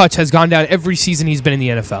per touch has gone down every season he's been in the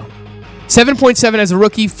NFL? 7.7 as a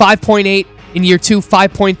rookie, 5.8 in year 2,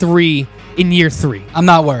 5.3 in year 3. I'm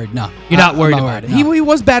not worried, no. You're not worried about it. No. He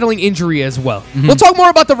was battling injury as well. Mm-hmm. We'll talk more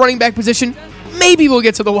about the running back position. Maybe we'll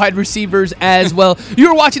get to the wide receivers as well.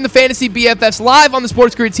 You're watching the Fantasy BFFs live on the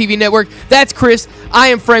Sports Grid TV network. That's Chris. I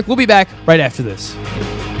am Frank. We'll be back right after this.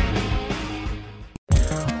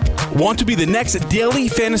 Want to be the next daily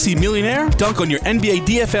fantasy millionaire? Dunk on your NBA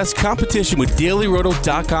DFS competition with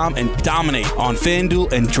DailyRoto.com and dominate on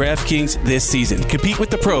FanDuel and DraftKings this season. Compete with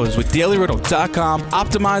the pros with DailyRoto.com,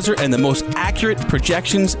 Optimizer, and the most accurate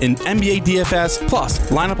projections in NBA DFS, plus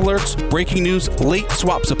lineup alerts, breaking news, late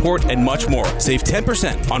swap support, and much more. Save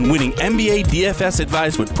 10% on winning NBA DFS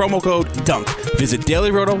advice with promo code DUNK. Visit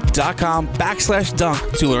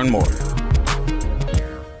DailyRoto.com/dunk to learn more.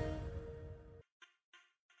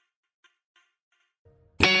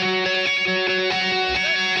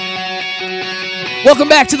 Welcome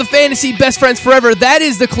back to the Fantasy Best Friends Forever. That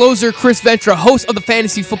is the closer, Chris Ventura, host of the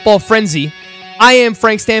Fantasy Football Frenzy. I am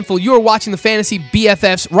Frank Stanfield. You are watching the Fantasy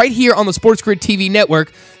BFFs right here on the Sports Grid TV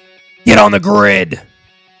network. Get on the grid.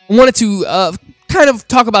 I wanted to kind of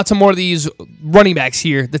talk about some more of these running backs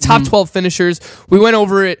here, the top 12 finishers. We went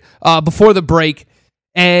over it before the break,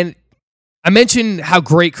 and I mentioned how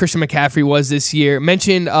great Christian McCaffrey was this year.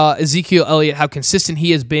 Mentioned Ezekiel Elliott, how consistent he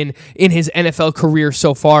has been in his NFL career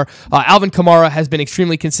so far. Alvin Kamara has been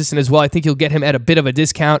extremely consistent as well. I think you'll get him at a bit of a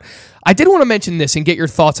discount. I did want to mention this and get your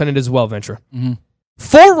thoughts on it as well, Ventura.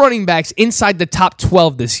 4 running backs inside the top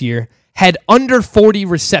 12 this year had under 40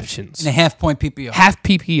 receptions. In a half-point PPR. Half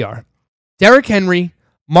PPR. Derrick Henry,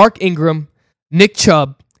 Mark Ingram, Nick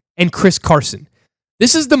Chubb, and Chris Carson.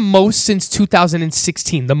 This is the most since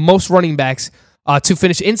 2016, the most running backs to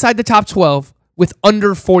finish inside the top 12 with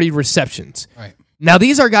under 40 receptions. Right. Now,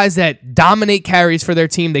 these are guys that dominate carries for their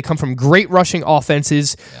team. They come from great rushing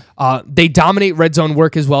offenses. They dominate red zone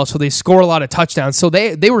work as well, so they score a lot of touchdowns. So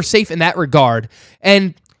they were safe in that regard.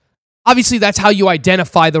 And obviously, that's how you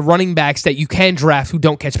identify the running backs that you can draft who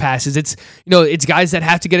don't catch passes. It's guys that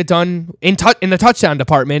have to get it done in the touchdown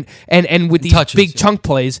department and with these big chunk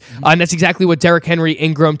plays. And that's exactly what Derrick Henry,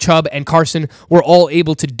 Ingram, Chubb, and Carson were all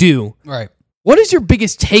able to do. Right. What is your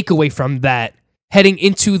biggest takeaway from that heading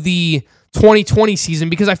into the 2020 season?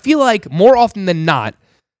 Because I feel like more often than not,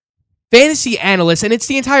 fantasy analysts, and it's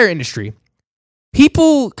the entire industry,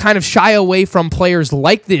 people kind of shy away from players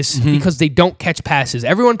like this because they don't catch passes.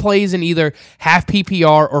 Everyone plays in either half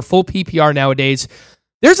PPR or full PPR nowadays.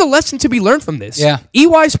 There's a lesson to be learned from this. Yeah.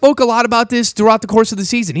 EY spoke a lot about this throughout the course of the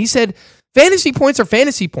season. He said fantasy points are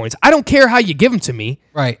fantasy points. I don't care how you give them to me.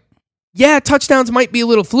 Right. Yeah, touchdowns might be a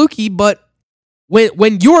little fluky, but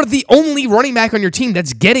when you're the only running back on your team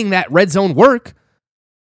that's getting that red zone work,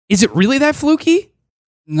 is it really that fluky?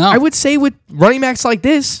 No. I would say with running backs like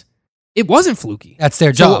this, it wasn't fluky. That's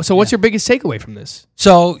their job. So what's your biggest takeaway from this?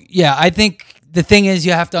 So, yeah, I think the thing is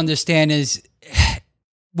you have to understand is,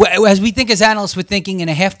 as we think as analysts, we're thinking in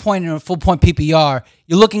a half point and a full point PPR,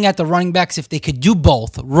 you're looking at the running backs. If they could do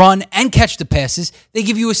both, run and catch the passes, they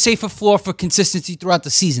give you a safer floor for consistency throughout the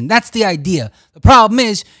season. That's the idea. The problem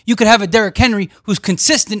is you could have a Derrick Henry who's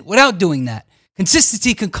consistent without doing that.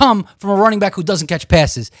 Consistency can come from a running back who doesn't catch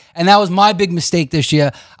passes. And that was my big mistake this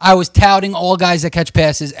year. I was touting all guys that catch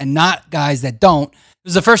passes and not guys that don't. It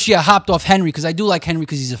was the first year I hopped off Henry because I do like Henry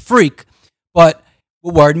because he's a freak. But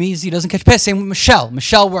what worried me is he doesn't catch passes. Same with Michelle.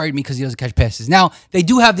 Michelle worried me because he doesn't catch passes. Now, they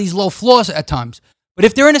do have these low floors at times. But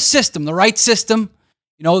if they're in a system, the right system,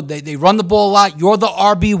 they run the ball a lot. You're the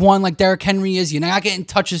RB1 like Derrick Henry is. You're not getting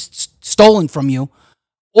touches stolen from you.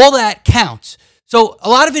 All that counts. So a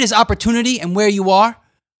lot of it is opportunity and where you are,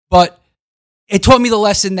 but it taught me the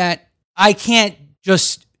lesson that I can't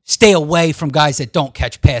just stay away from guys that don't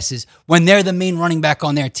catch passes when they're the main running back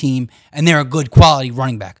on their team and they're a good quality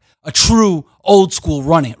running back, a true old school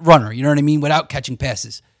runner, you know what I mean, without catching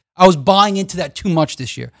passes. I was buying into that too much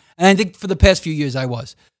this year, and I think for the past few years I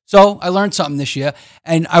was. So I learned something this year,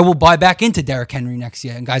 and I will buy back into Derrick Henry next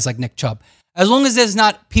year and guys like Nick Chubb. As long as there's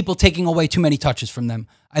not people taking away too many touches from them,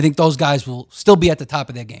 I think those guys will still be at the top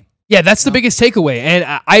of their game. Yeah, that's the biggest takeaway,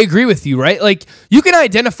 and I agree with you, right? Like, you can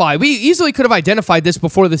identify, we easily could have identified this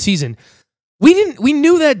before the season. We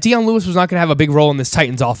knew that Dion Lewis was not going to have a big role in this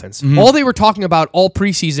Titans offense. Mm-hmm. All they were talking about all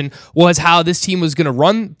preseason was how this team was going to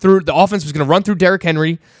run through, the offense was going to run through Derrick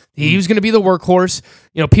Henry. He was going to be the workhorse.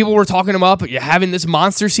 People were talking him up. You're having this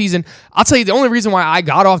monster season. I'll tell you, the only reason why I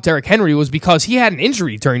got off Derrick Henry was because he had an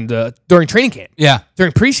injury during training camp. Yeah.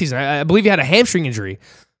 During preseason. I believe he had a hamstring injury.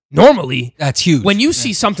 Normally, that's huge. When you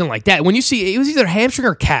see something like that, when you see, it was either hamstring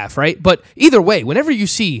or calf, right? But either way, whenever you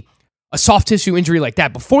see a soft tissue injury like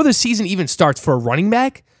that, before the season even starts for a running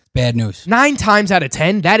back, bad news. 9 times out of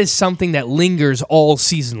 10, that is something that lingers all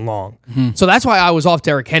season long. Mm-hmm. So that's why I was off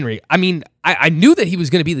Derrick Henry. I mean, I knew that he was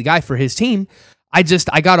going to be the guy for his team. I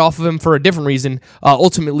got off of him for a different reason,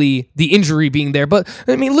 ultimately the injury being there. But,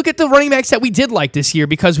 I mean, look at the running backs that we did like this year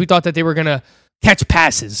because we thought that they were going to catch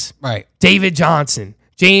passes. Right. David Johnson,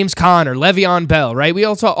 James Conner, Le'Veon Bell, right? We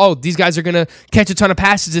all thought, these guys are going to catch a ton of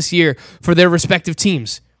passes this year for their respective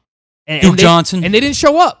teams. Duke Johnson. And they didn't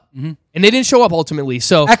show up. Mm-hmm. And they didn't show up ultimately.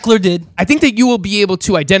 So Eckler did. I think that you will be able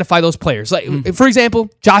to identify those players. Like, for example,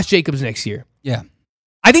 Josh Jacobs next year. Yeah.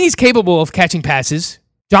 I think he's capable of catching passes.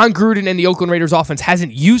 John Gruden and the Oakland Raiders offense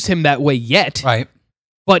hasn't used him that way yet. Right.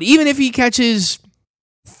 But even if he catches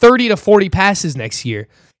 30 to 40 passes next year,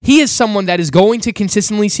 he is someone that is going to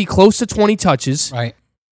consistently see close to 20 touches. Right.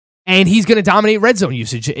 And he's going to dominate red zone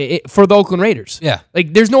usage for the Oakland Raiders. Yeah.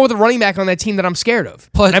 Like, there's no other running back on that team that I'm scared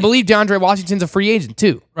of. Plus, and I believe DeAndre Washington's a free agent,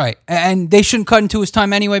 too. Right. And they shouldn't cut into his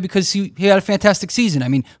time anyway because he had a fantastic season. I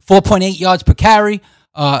mean, 4.8 yards per carry.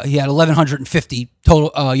 He had 1,150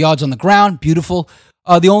 total yards on the ground. Beautiful.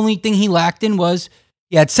 The only thing he lacked in was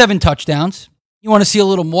he had 7 touchdowns. You want to see a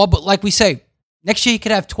little more, but like we say, next year he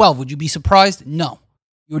could have 12. Would you be surprised? No,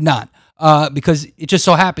 you would not, because it just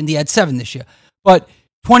so happened he had 7 this year. But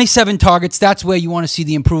 27 targets, that's where you want to see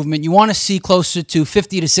the improvement. You want to see closer to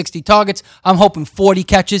 50 to 60 targets. I'm hoping 40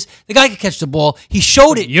 catches. The guy can catch the ball. He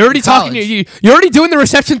showed it. You're already talking. You're already doing the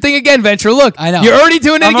reception thing again, Venture. Look, I know. You're already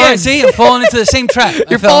doing it again. Already, see, I'm falling into the same trap.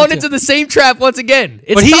 You're falling into the same trap once again.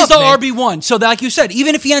 It's but he's tough, the man. RB1. So like you said,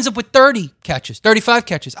 even if he ends up with 30 catches, 35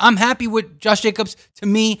 catches, I'm happy with Josh Jacobs, to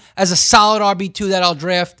me, as a solid RB2 that I'll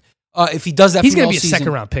draft if he does that He's going to be a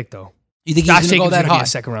second-round pick, though. You think Josh he's going to go that Jacobs is high? Be a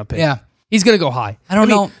second-round pick. Yeah. He's going to go high. I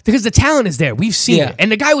know. Because the talent is there. We've seen it. And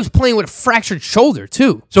the guy was playing with a fractured shoulder,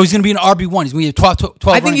 too. So he's going to be an RB1. He's going to be a 12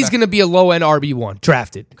 I think he's going to be a low-end RB1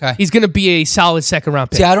 drafted. Okay. He's going to be a solid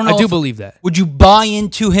second-round pick. See, I don't know. I do believe that. Would you buy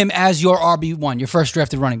into him as your RB1, your first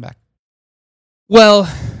drafted running back? Well,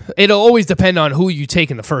 it'll always depend on who you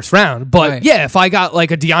take in the first round. But, Right. yeah, if I got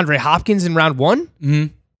like a DeAndre Hopkins in round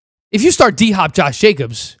 1, if you start D-Hop Josh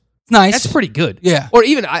Jacobs, Nice. that's pretty good. Yeah. Or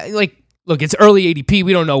even, look, it's early ADP.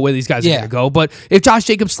 We don't know where these guys are going to go. But if Josh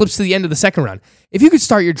Jacobs slips to the end of the second round, if you could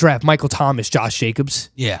start your draft Michael Thomas, Josh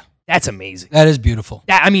Jacobs, Yeah. that's amazing. That is beautiful.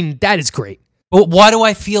 That is great. But why do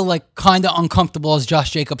I feel like kind of uncomfortable as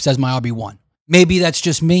Josh Jacobs as my RB1? Maybe that's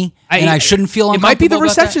just me, and I shouldn't feel uncomfortable. It might be the about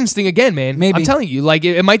receptions thing again, man. Maybe. I'm telling you, like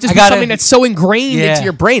it might just be gotta- something that's so ingrained Yeah. into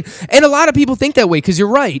your brain. And a lot of people think that way because you're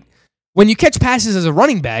right. when you catch passes as a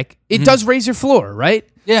running back, it does raise your floor, right?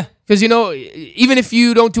 Yeah. Because, even if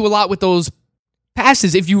you don't do a lot with those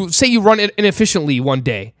passes, if you say you run it inefficiently one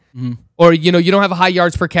day, or, you don't have a high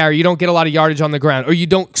yards per carry, you don't get a lot of yardage on the ground, or you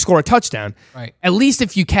don't score a touchdown, Right. at least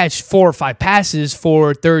if you catch 4 or 5 passes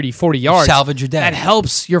for 30, 40 yards, salvage your day. that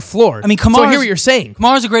helps your floor. I mean, so I hear what you're saying.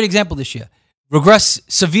 Kamara's a great example this year. Regress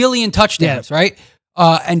severely in touchdowns, right?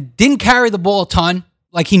 And didn't carry the ball a ton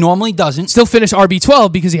like he normally doesn't. Still finished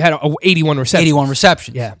RB12 because he had 81 receptions. 81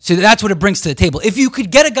 receptions. Yeah. So that's what it brings to the table. If you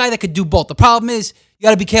could get a guy that could do both, the problem is you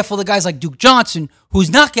got to be careful of the guys like Duke Johnson, who's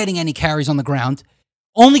not getting any carries on the ground,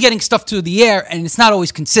 only getting stuff to the air, and it's not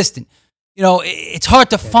always consistent. It's hard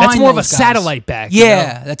to find. That's more of a those guys. satellite back.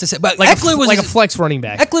 Yeah, that's but like Eckler was like a flex running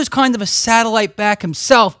back. Eckler's kind of a satellite back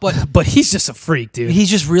himself, but But he's just a freak, dude. he's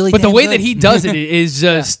just really. But the damn way good. that he does it is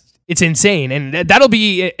just it's insane, and that'll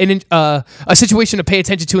be a situation to pay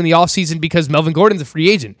attention to in the offseason because Melvin Gordon's a free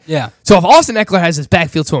agent. Yeah. So if Austin Eckler has his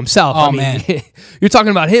backfield to himself, Man. you're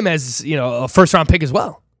talking about him as a first round pick as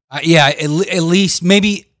well. At least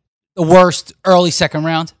maybe the worst early second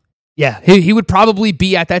round. Yeah, he would probably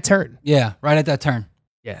be at that turn. Yeah, right at that turn.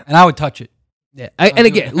 Yeah. And I would touch it. Yeah. And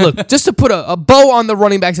again, look, just to put a bow on the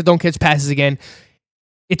running backs that don't catch passes again,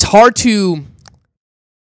 it's hard to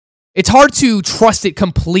trust it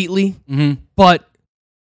completely, but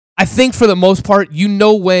I think for the most part,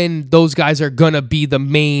 when those guys are going to be the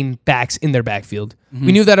main backs in their backfield.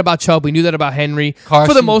 We knew that about Chubb. We knew that about Henry. Carson.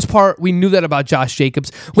 For the most part, we knew that about Josh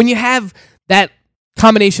Jacobs. When you have that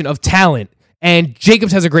combination of talent, and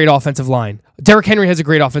Jacobs has a great offensive line. Derrick Henry has a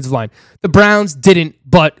great offensive line. The Browns didn't,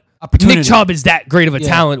 but Nick Chubb is that great of a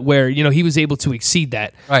talent where, he was able to exceed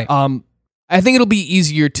that. Right. I think it'll be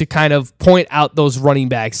easier to kind of point out those running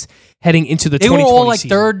backs heading into the 2020 They were all like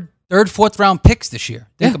season. third, fourth round picks this year.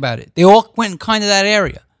 Think about it. They all went in kind of that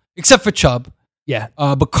area, except for Chubb. Yeah.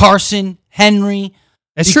 But Carson, Henry.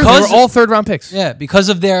 That's true. They were all third round picks. Yeah, because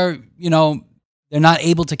of their, they're not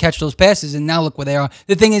able to catch those passes, and now look where they are.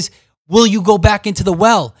 The thing is, will you go back into the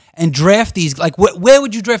well and draft these? Like, where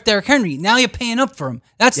would you draft Derrick Henry? Now you're paying up for him.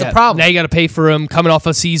 That's the problem. Now you got to pay for him coming off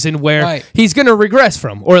a season where he's going to regress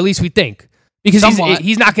from, or at least we think. Because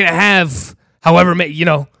he's not going to have, however,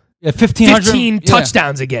 15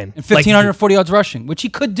 touchdowns again. And 1,540 yards rushing, which he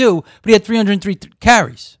could do, but he had 303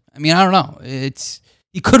 carries. I mean, I don't know.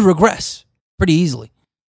 He could regress pretty easily.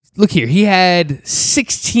 Look here. He had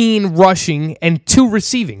 16 rushing and 2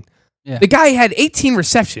 receiving. Yeah. The guy had 18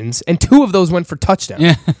 receptions, and 2 of those went for touchdowns.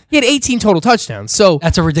 Yeah. He had 18 total touchdowns. So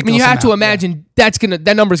that's a ridiculous you have amount, to imagine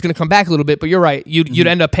that number's going to come back a little bit, but you're right. You'd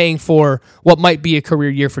end up paying for what might be a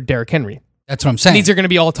career year for Derrick Henry. That's what I'm saying. And these are going to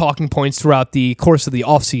be all talking points throughout the course of the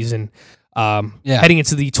offseason, heading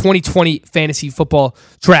into the 2020 fantasy football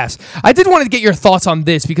drafts. I did want to get your thoughts on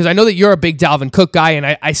this because I know that you're a big Dalvin Cook guy,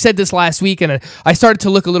 and I said this last week, and I started to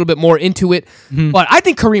look a little bit more into it. But I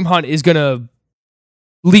think Kareem Hunt is going to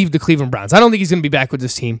leave the Cleveland Browns. I don't think he's going to be back with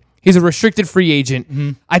this team. He's a restricted free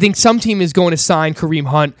agent. I think some team is going to sign Kareem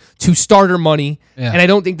Hunt to starter money, and I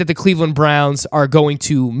don't think that the Cleveland Browns are going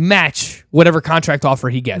to match whatever contract offer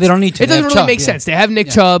he gets. They don't need to. It doesn't really make sense. They have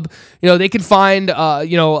Nick Chubb. They can find a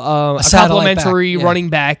complimentary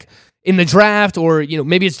running back in the draft, or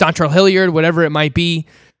maybe it's Dontrell Hilliard, whatever it might be.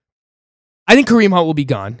 I think Kareem Hunt will be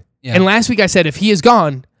gone. Yeah. And last week I said if he is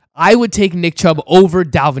gone, I would take Nick Chubb over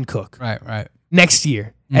Dalvin Cook. Right. Next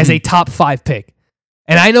year as a top 5 pick.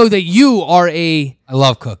 And I know that you are I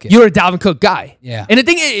love Cook. Yeah. You're a Dalvin Cook guy. Yeah. And I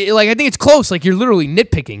think it's close. Like, you're literally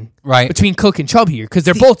nitpicking between Cook and Chubb here because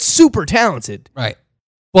they're both super talented. Right.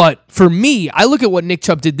 But for me, I look at what Nick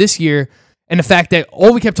Chubb did this year and the fact that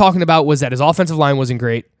all we kept talking about was that his offensive line wasn't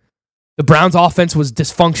great. The Browns' offense was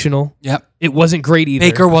dysfunctional. Yep. It wasn't great either.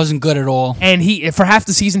 Baker wasn't good at all. And for half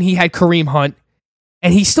the season, he had Kareem Hunt,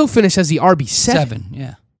 and he still finished as the RB7.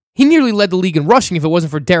 Yeah. He nearly led the league in rushing if it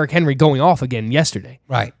wasn't for Derrick Henry going off again yesterday.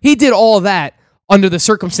 Right. He did all of that under the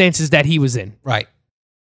circumstances that he was in. Right.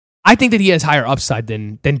 I think that he has higher upside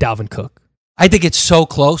than Dalvin Cook. I think it's so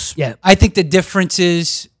close. Yeah. I think the difference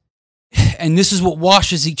is, and this is what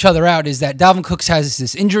washes each other out, is that Dalvin Cook has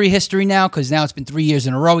this injury history now because now it's been 3 years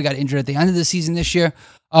in a row. He got injured at the end of the season this year,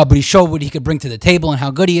 but he showed what he could bring to the table and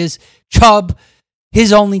how good he is. Chubb,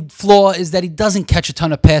 his only flaw is that he doesn't catch a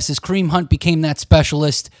ton of passes. Kareem Hunt became that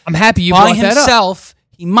specialist. I'm happy you brought that up. By himself,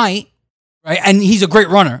 he might, right? And he's a great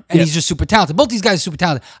runner, and he's just super talented. Both these guys are super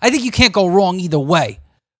talented. I think you can't go wrong either way.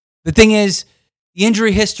 The thing is, the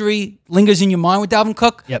injury history lingers in your mind with Dalvin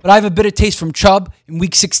Cook, but I have a bitter taste from Chubb in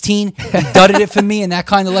Week 16. He dudded it for me, and that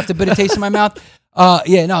kind of left a bitter taste in my mouth.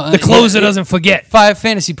 The closer doesn't forget. 5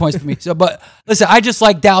 fantasy points for me. So, but listen, I just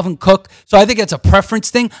like Dalvin Cook, so I think it's a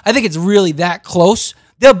preference thing. I think it's really that close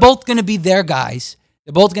they're both going to be their guys.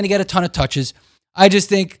 They're both going to get a ton of touches. I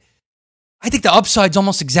think the upside's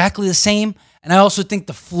almost exactly the same. And I also think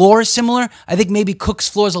the floor is similar. I think maybe Cook's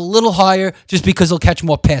floor is a little higher just because he'll catch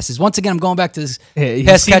more passes. Once again, I'm going back to this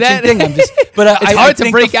pass catching thing. It's hard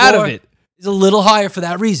to break out of it. Is a little higher for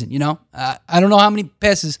that reason, I don't know how many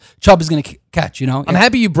passes Chubb is going to catch, I'm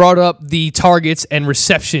happy you brought up the targets and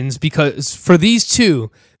receptions because for these two,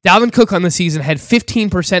 Dalvin Cook on the season had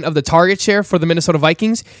 15% of the target share for the Minnesota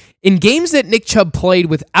Vikings. In games that Nick Chubb played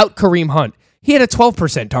without Kareem Hunt, he had a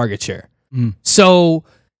 12% target share. So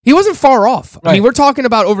he wasn't far off. Right. I mean, we're talking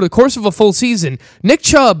about over the course of a full season, Nick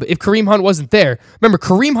Chubb, if Kareem Hunt wasn't there, remember,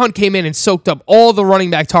 Kareem Hunt came in and soaked up all the running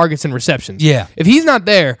back targets and receptions. Yeah. If he's not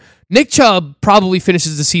there, Nick Chubb probably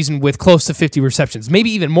finishes the season with close to 50 receptions, maybe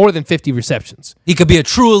even more than 50 receptions. He could be a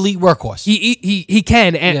true elite workhorse. He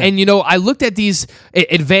can. And I looked at these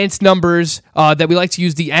advanced numbers that we like to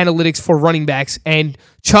use the analytics for running backs, and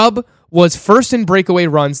Chubb was first in breakaway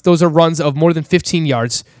runs. Those are runs of more than 15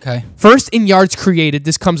 yards. Okay. First in yards created.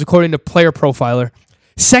 This comes according to Player Profiler.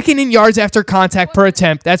 Second in yards after contact per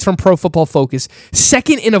attempt. That's from Pro Football Focus.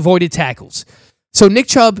 Second in avoided tackles. So Nick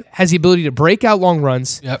Chubb has the ability to break out long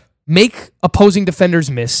runs, make opposing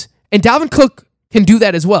defenders miss, and Dalvin Cook can do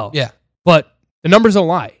that as well. Yeah. But the numbers don't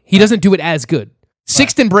lie. He doesn't do it as good.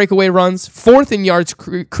 Sixth in breakaway runs, fourth in yards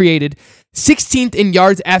created, 16th in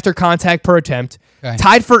yards after contact per attempt,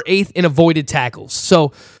 tied for 8th in avoided tackles.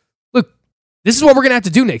 So, look, this is what we're going to have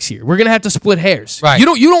to do next year. We're going to have to split hairs. Right. You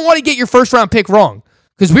don't want to get your first round pick wrong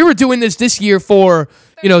because we were doing this year for,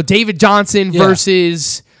 David Johnson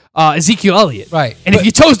versus Ezekiel Elliott. Right. And if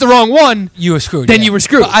you chose the wrong one, you were screwed. Then you were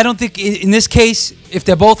screwed. But I don't think in this case, if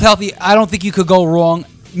they're both healthy, I don't think you could go wrong.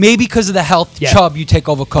 Maybe because of the health, Chubb, you take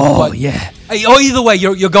over Cook. Oh, yeah. Either way,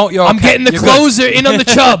 you're going. I'm getting the closer in on the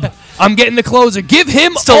Chubb. I'm getting the closer. Give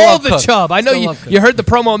him Still all love the Cook. Chubb. I know you heard the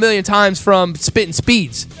promo a million times from Spittin'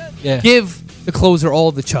 Speeds. Yeah. Give the closer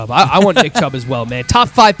all the Chubb. I want Nick Chubb as well, man. Top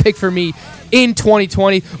 5 pick for me in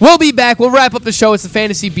 2020. We'll be back. We'll wrap up the show. It's the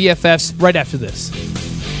Fantasy BFFs right after this.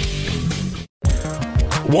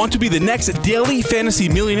 Want to be the next daily fantasy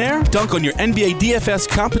millionaire? Dunk on your NBA DFS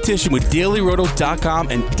competition with DailyRoto.com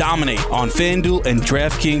and dominate on FanDuel and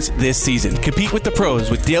DraftKings this season. Compete with the pros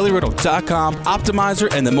with DailyRoto.com,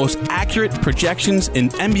 Optimizer, and the most accurate projections in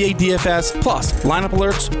NBA DFS, plus lineup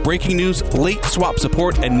alerts, breaking news, late swap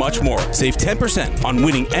support, and much more. Save 10% on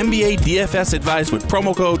winning NBA DFS advice with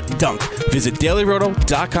promo code DUNK. Visit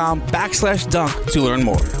DailyRoto.com/dunk to learn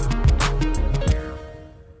more.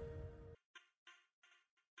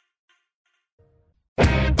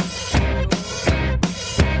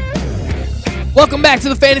 Welcome back to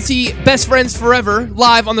the Fantasy Best Friends Forever,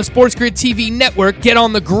 live on the Sports Grid TV network. Get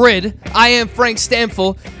on the grid. I am Frank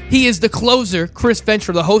Stamfel. He is the closer, Chris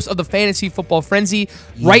Venture, the host of the Fantasy Football Frenzy,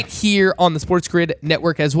 right here on the Sports Grid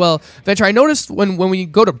network as well. Venture, I noticed when we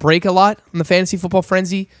go to break a lot on the Fantasy Football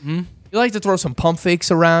Frenzy, you like to throw some pump fakes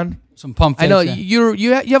around. Some pump fakes. I know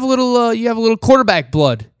you have a little quarterback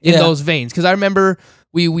blood in those veins, because I remember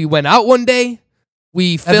we went out one day.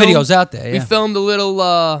 That video's out there. Yeah. We filmed a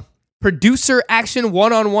little producer action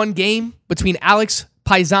one-on-one game between Alex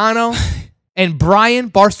Paisano and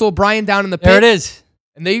Barstool Brian down in the pit. There it is.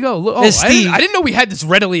 And there you go. Look, I didn't know we had this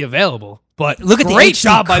readily available. But look at great the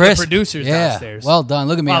job by the crisp. producers downstairs. Well done.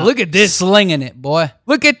 Look at me. Wow, look at this. Slinging it, boy.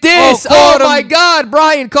 Look at this. Oh, Oh, my God.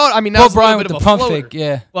 Brian caught. I mean, that Poor was Brian a with little the bit of a pump floater. fake,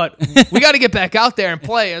 yeah. But we got to get back out there and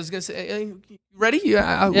play. I was going to say, you ready?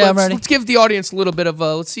 I'm ready. Let's give the audience a little bit of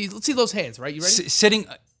let's see those hands, right? You ready? Sitting.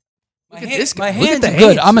 Look at this guy. My Look at hands the are good.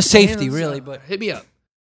 hands. I'm a Look at the safety, hands. really, but Hit me up.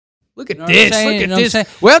 Look at know what I'm this. saying? Look You at know what I'm this. saying?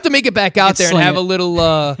 We'll have to make it back out there and sling have it. a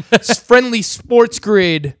little friendly Sports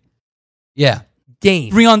Grid yeah.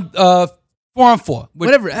 game. 4-on-4.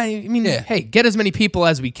 Whatever. I mean, Yeah. hey, get as many people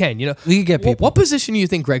as we can. You know, We can get people. What position do you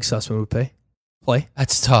think Greg Sussman would play?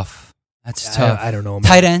 That's tough. That's tough. I don't know. Man.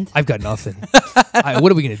 Tight end. I've got nothing.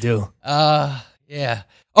 What are we gonna do? Yeah.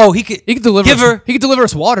 Oh, he could deliver. Giver. He could deliver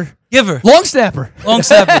us water. Giver. Long snapper. Long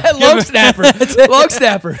snapper. Long Giver. snapper. Long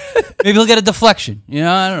snapper. Maybe he'll get a deflection. You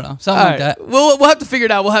know, I don't know. Something All like right. that. We'll have to figure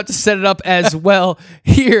it out. We'll have to set it up as well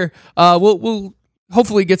here. We'll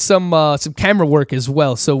hopefully get some camera work as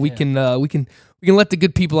well, so we can let the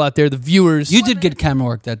good people out there, the viewers. You did good camera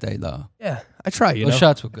work that day, though. Yeah, I try. Those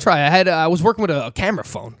shots were good. I was working with a camera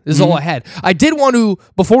phone. This is all I had. I did want to,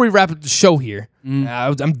 before we wrap up the show here.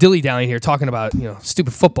 I'm dilly-dallying here talking about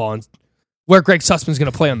stupid football and where Greg Sussman's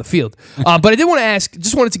going to play on the field. But I did want to ask.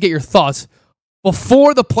 Just wanted to get your thoughts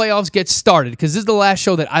before the playoffs get started, because this is the last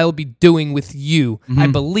show that I'll be doing with you. I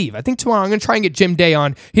believe. I think tomorrow I'm going to try and get Jim Day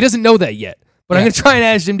on. He doesn't know that yet, but I'm going to try and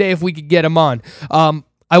ask Jim Day if we could get him on.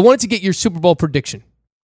 I wanted to get your Super Bowl prediction.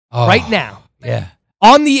 right now Yeah.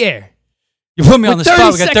 on the air. You put me on With the 30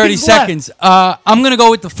 spot. We got 30 seconds seconds. I'm going to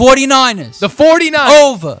go with the 49ers. The 49ers.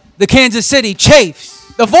 Over the Kansas City Chiefs.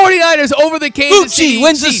 The 49ers over the Kansas City Gucci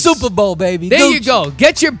wins Chiefs. the Super Bowl, baby. There Gucci. you go.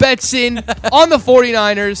 Get your bets in on the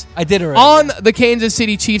 49ers. I did already. On the Kansas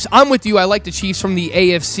City Chiefs. I'm with you. I like the Chiefs from the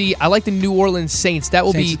AFC. I like the New Orleans Saints. That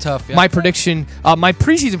will Saints be are tough, yeah. my prediction. My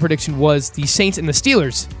preseason prediction was the Saints and the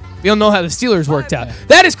Steelers. We don't know how the Steelers worked out.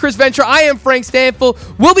 That is Chris Ventura. I am Frank Stanfield.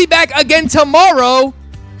 We'll be back again tomorrow.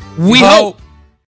 We hope.